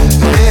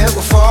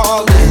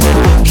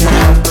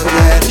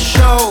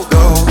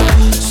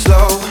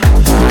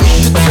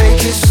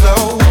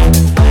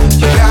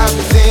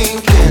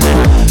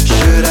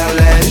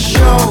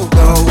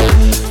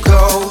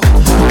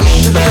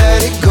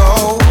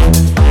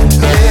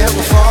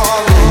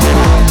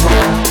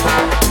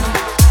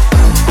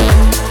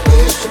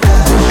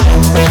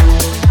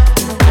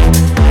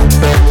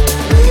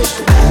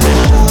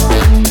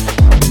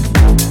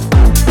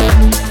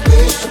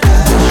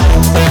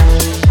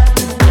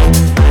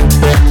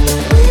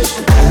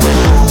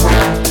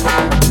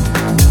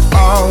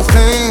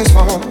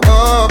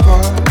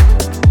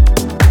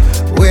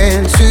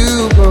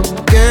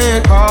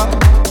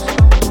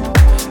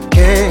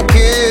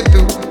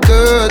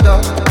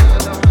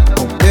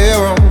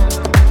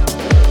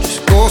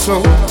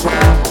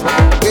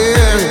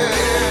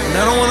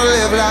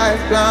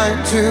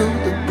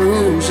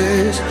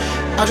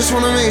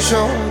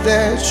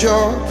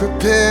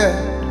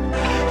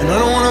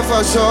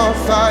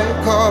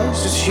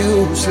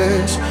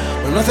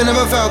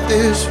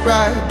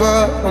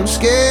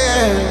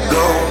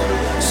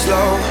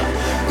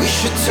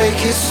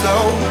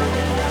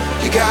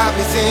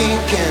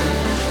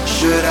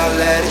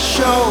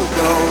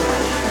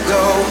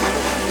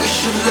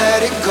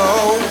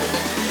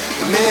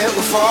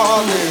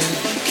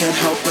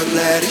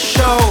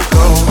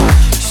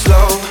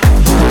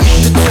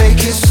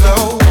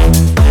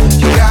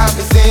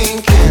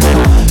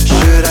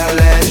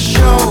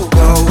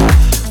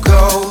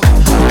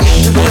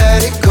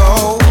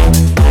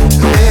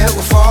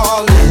 We're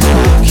falling.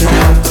 We should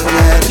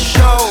let it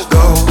show.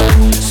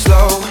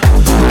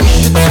 We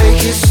should let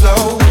it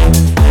show.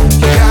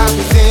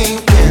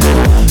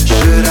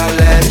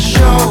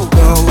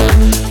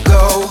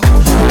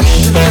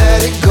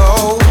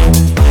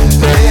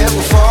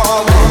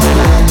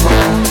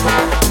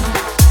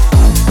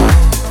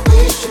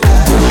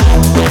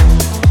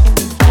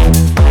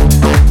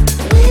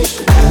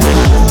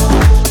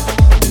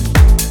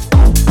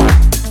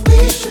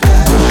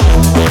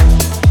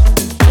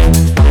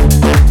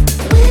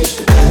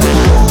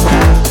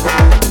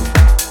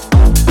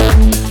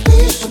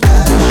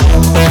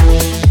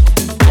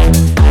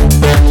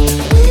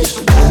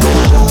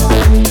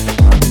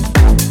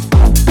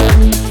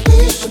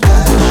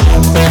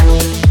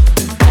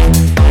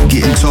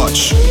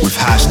 touch with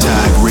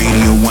hashtag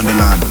Radio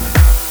Wonderland.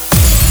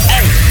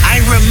 I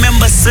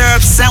remember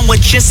syrup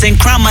sandwiches and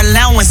crime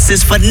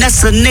allowances.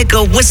 Finesse a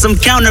nigga with some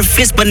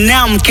counterfeits, but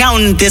now I'm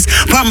counting this.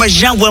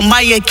 Parmesan where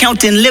my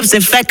accountant lives.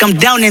 In fact, I'm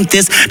down in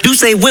this. Do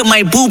say with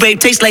my boo babe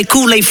tastes like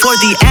Kool-Aid for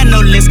the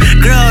analyst.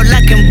 Girl,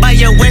 I can buy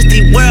your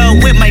Westie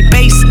world with my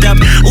base stuff.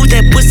 Ooh,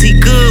 that pussy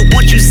good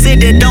once you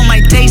sit it on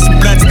my taste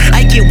buds.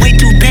 I get way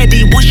too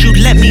petty once you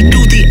let me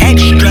do the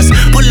extras.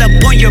 Pull up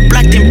on your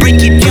block, then break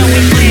it down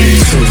with clean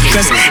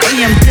toothbrush.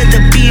 AM to the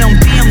PM,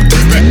 PM to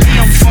the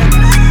AM phone.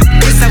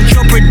 Out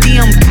your per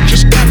diem,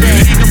 just gotta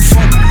hit them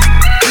phone.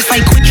 If I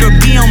quit your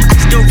BM, I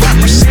still rock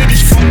Mercedes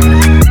phone.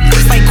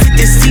 If I quit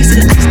this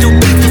season, I still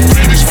be the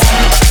greatest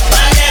phone.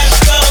 My left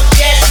stroke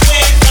just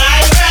went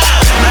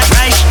viral. My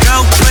right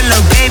stroke put a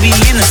baby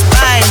in a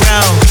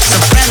spiral.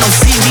 Soprano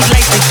see me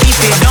like to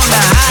keep it on the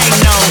high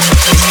note.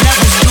 There's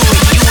levels to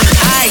it, you and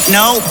I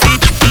know.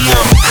 Bitch, BM.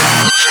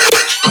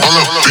 All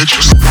up,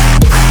 bitches.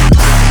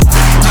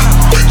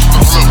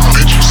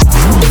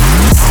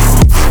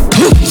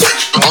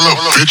 All up,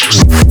 bitches.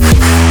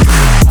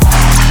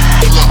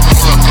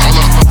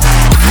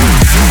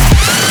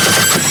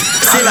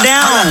 Sit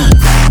down.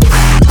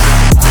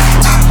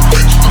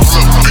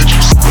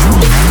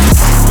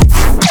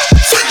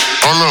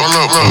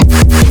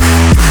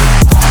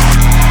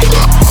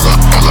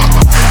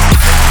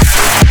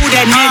 Who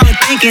that nigga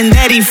thinking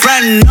that he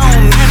frontin'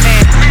 on me,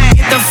 man?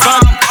 Get the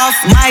fuck off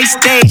my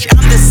stage,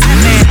 I'm the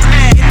seven.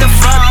 Get the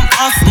fuck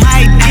off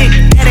my dick,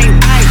 that ain't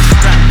right.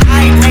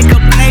 I make a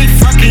play,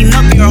 fucking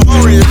up your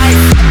whole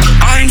life.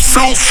 I'm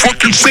so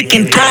fucking sick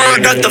and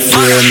tired of the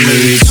fuck.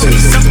 Show me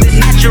something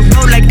natural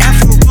like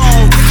Afro,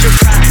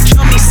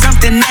 show me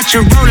something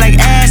natural like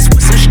ass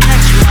with some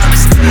stretch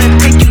marks. I'll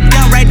take you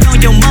down right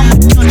on your mama,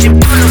 don't you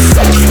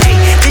hey,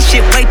 this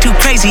shit way too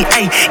crazy,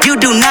 ayy. You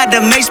do not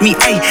amaze me,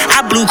 ayy.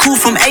 I blew cool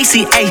from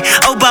ACA.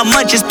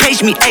 Obama just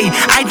page me, ayy.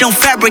 I don't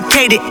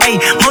fabricate it,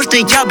 ayy. Most of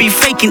y'all be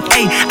faking,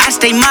 ayy. I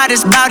stay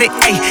modest about it,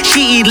 ayy.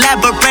 She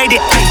elaborated,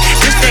 ayy.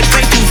 This that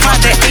great thing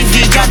from the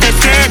AV, got that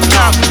TED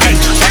talk, ayy.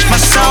 Watch my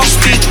soul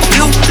speak,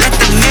 you let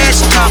the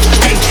meds talk,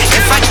 ayy.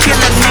 If I kill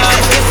a nigga,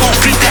 it won't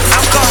be the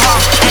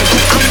alcohol, ayy.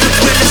 I'm the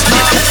realest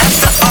nigga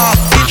after all,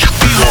 bitch.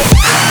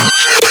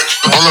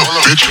 All up,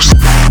 bitches.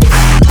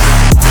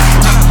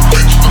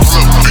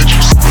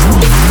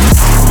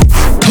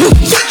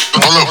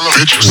 All up,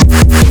 bitches.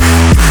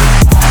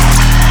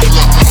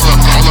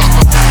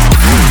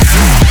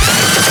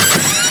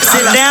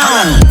 Sit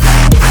down.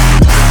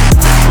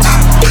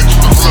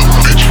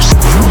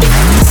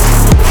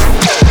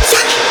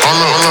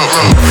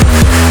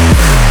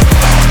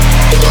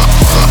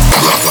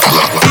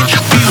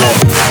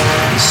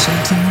 There's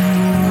something in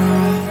the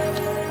world.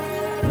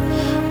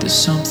 There's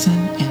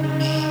something in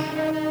me.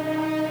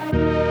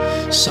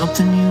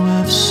 Something you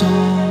have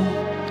sold,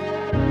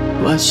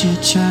 what you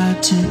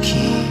tried to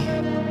keep.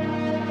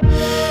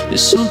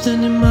 There's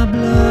something in my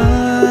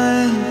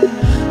blood,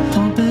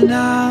 pumping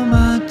out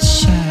my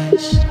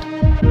chest.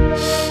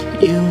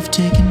 You've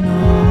taken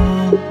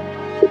all,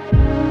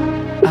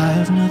 I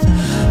have nothing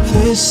left.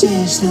 This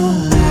is the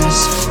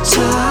last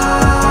time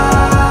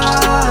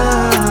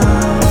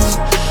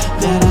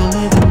that I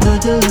live in the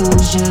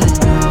delusion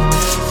of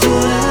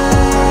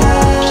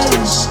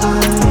this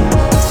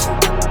life.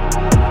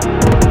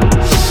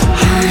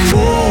 I'm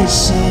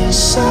missing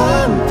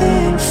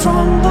something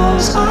from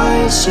those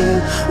eyes.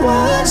 You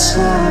once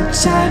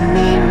looked at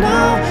me,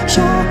 now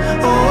you're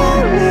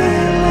only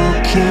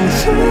looking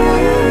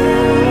through.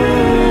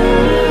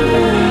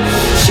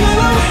 You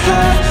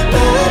have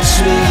matched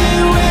me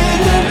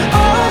with an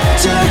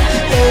alter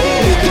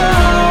ego.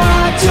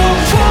 I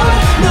don't want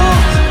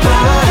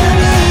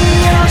nobody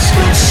else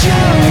but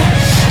you,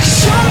 'cause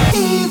you're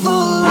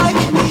evil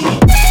like me.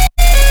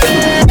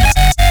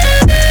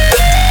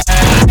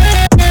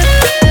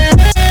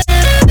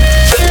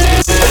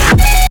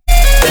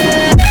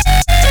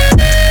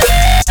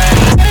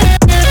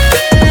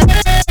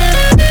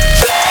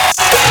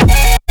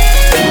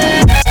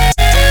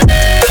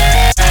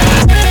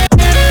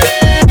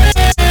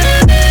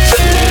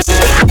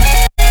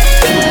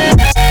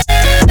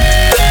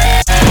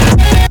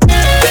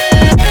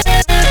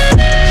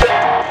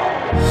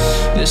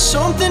 There's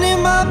something in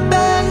my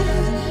bed,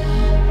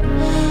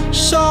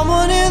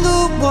 someone in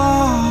the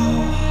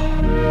wall,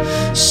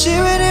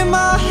 searing in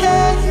my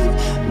head,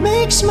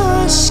 makes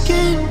my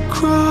skin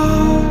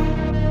crawl.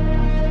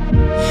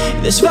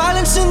 There's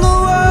violence in the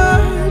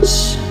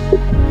words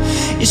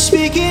you're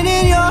speaking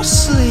in your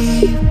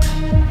sleep.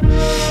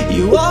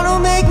 You wanna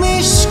make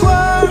me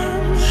squirm,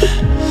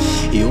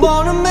 you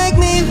wanna make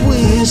me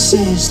weak. This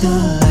is the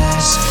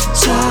last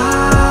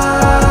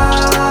time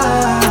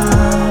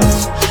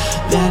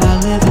that I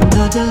live in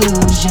the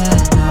delusion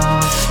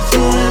of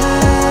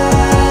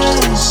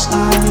this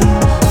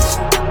life.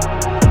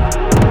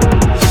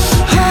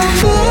 I'm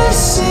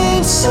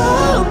missing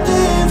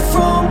something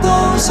from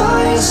those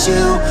eyes.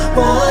 You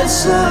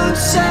once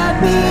looked at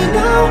me,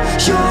 now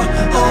you're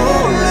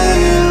only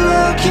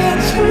looking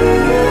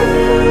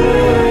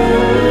through.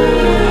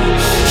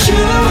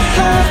 You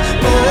have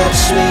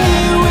matched me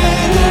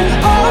with an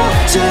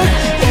alter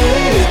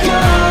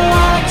ego. I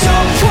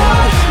don't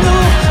want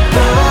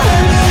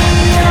nobody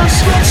else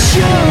but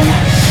you.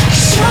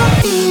 'Cause you're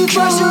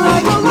evil. 'Cause you're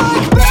evil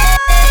like me.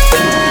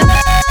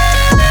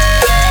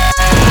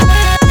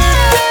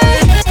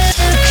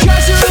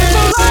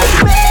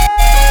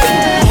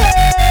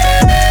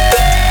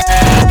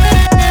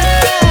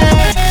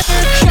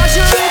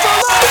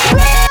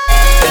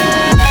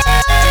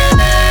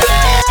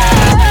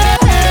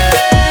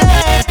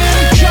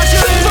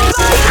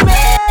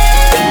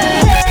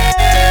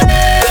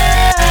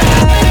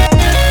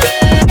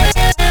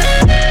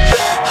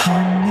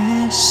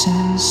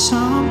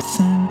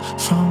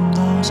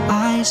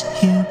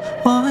 You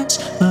once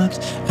looked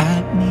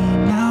at me,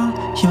 now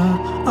you're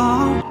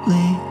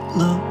only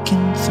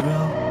looking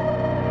through.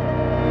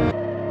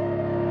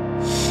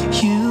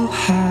 You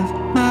have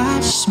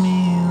matched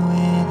me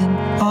with an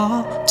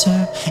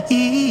alter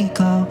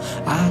ego.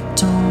 I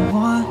don't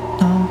want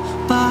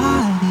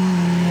nobody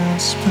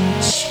else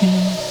but you.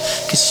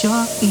 'Cause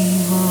you're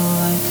evil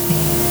like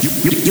me.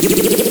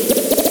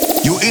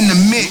 You're in the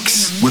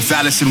mix with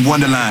Alice in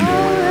Wonderland.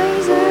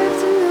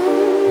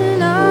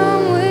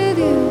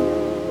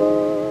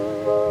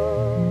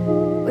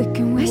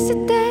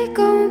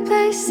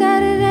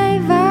 Saturday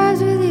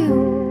vibes with you.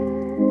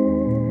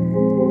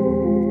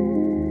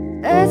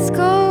 Let's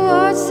go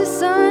watch the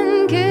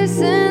sun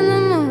kissing the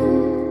moon.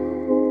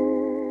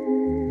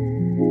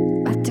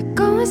 About to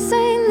go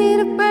insane, need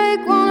a break,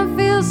 wanna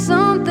feel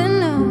something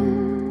new.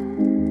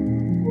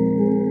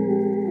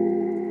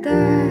 Da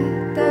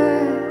da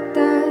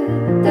da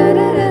da da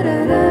da da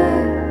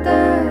da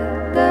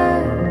da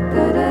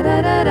da da da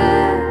da da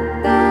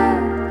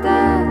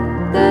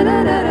da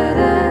da da da da.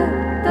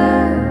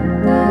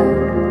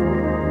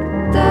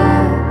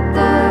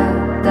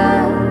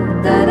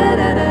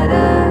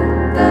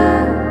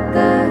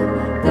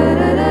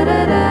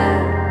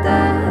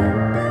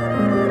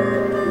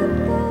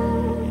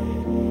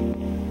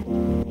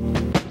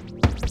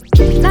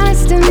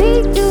 Nice to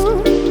meet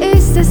you,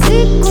 it's the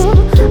sequel.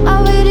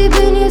 Already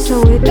been here,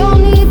 so we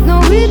don't need no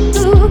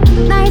redo.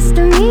 Nice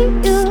to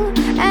meet you,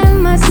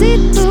 and my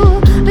see-through.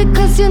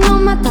 Because you know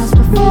my thoughts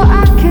before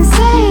I can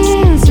say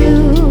it's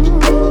you.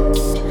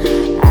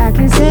 I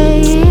can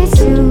say it's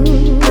you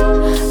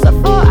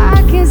before I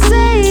can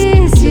say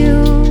it's you.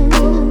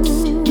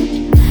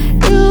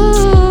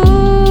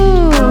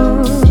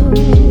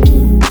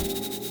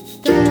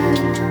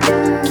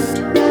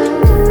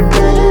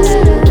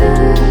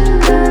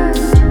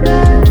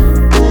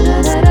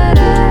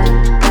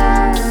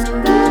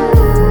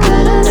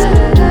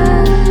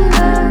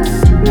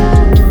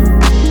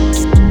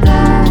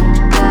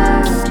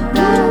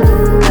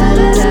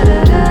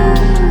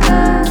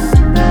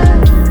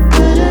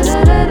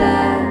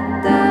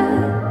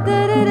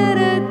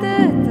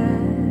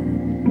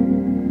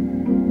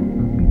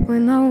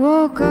 When I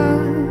woke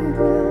up,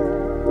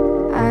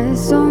 I had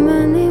so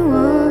many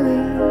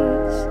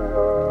worries,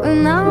 but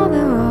now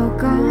they're all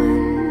gone.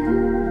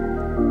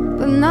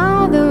 But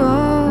now they're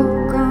all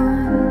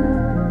gone.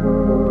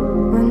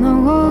 When I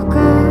woke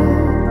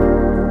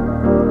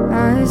up, I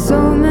had so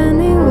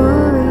many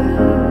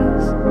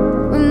worries,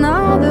 but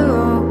now they're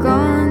all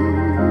gone.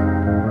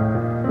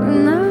 But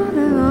now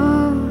they're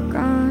all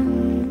gone.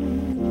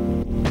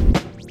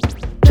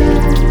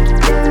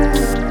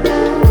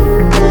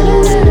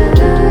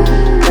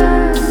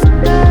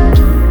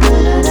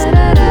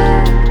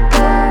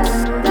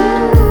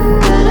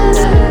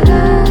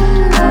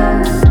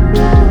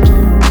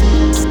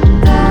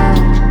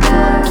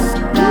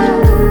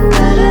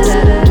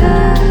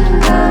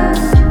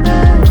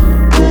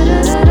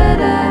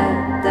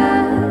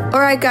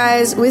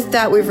 Guys, with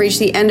that, we've reached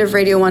the end of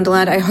Radio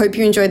Wonderland. I hope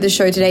you enjoyed the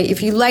show today.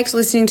 If you liked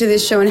listening to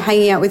this show and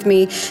hanging out with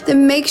me,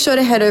 then make sure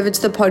to head over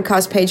to the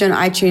podcast page on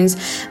iTunes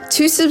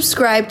to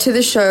subscribe to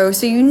the show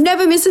so you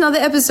never miss another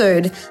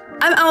episode.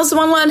 I'm Alice in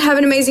Wonderland. Have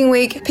an amazing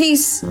week.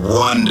 Peace.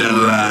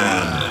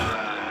 Wonderland.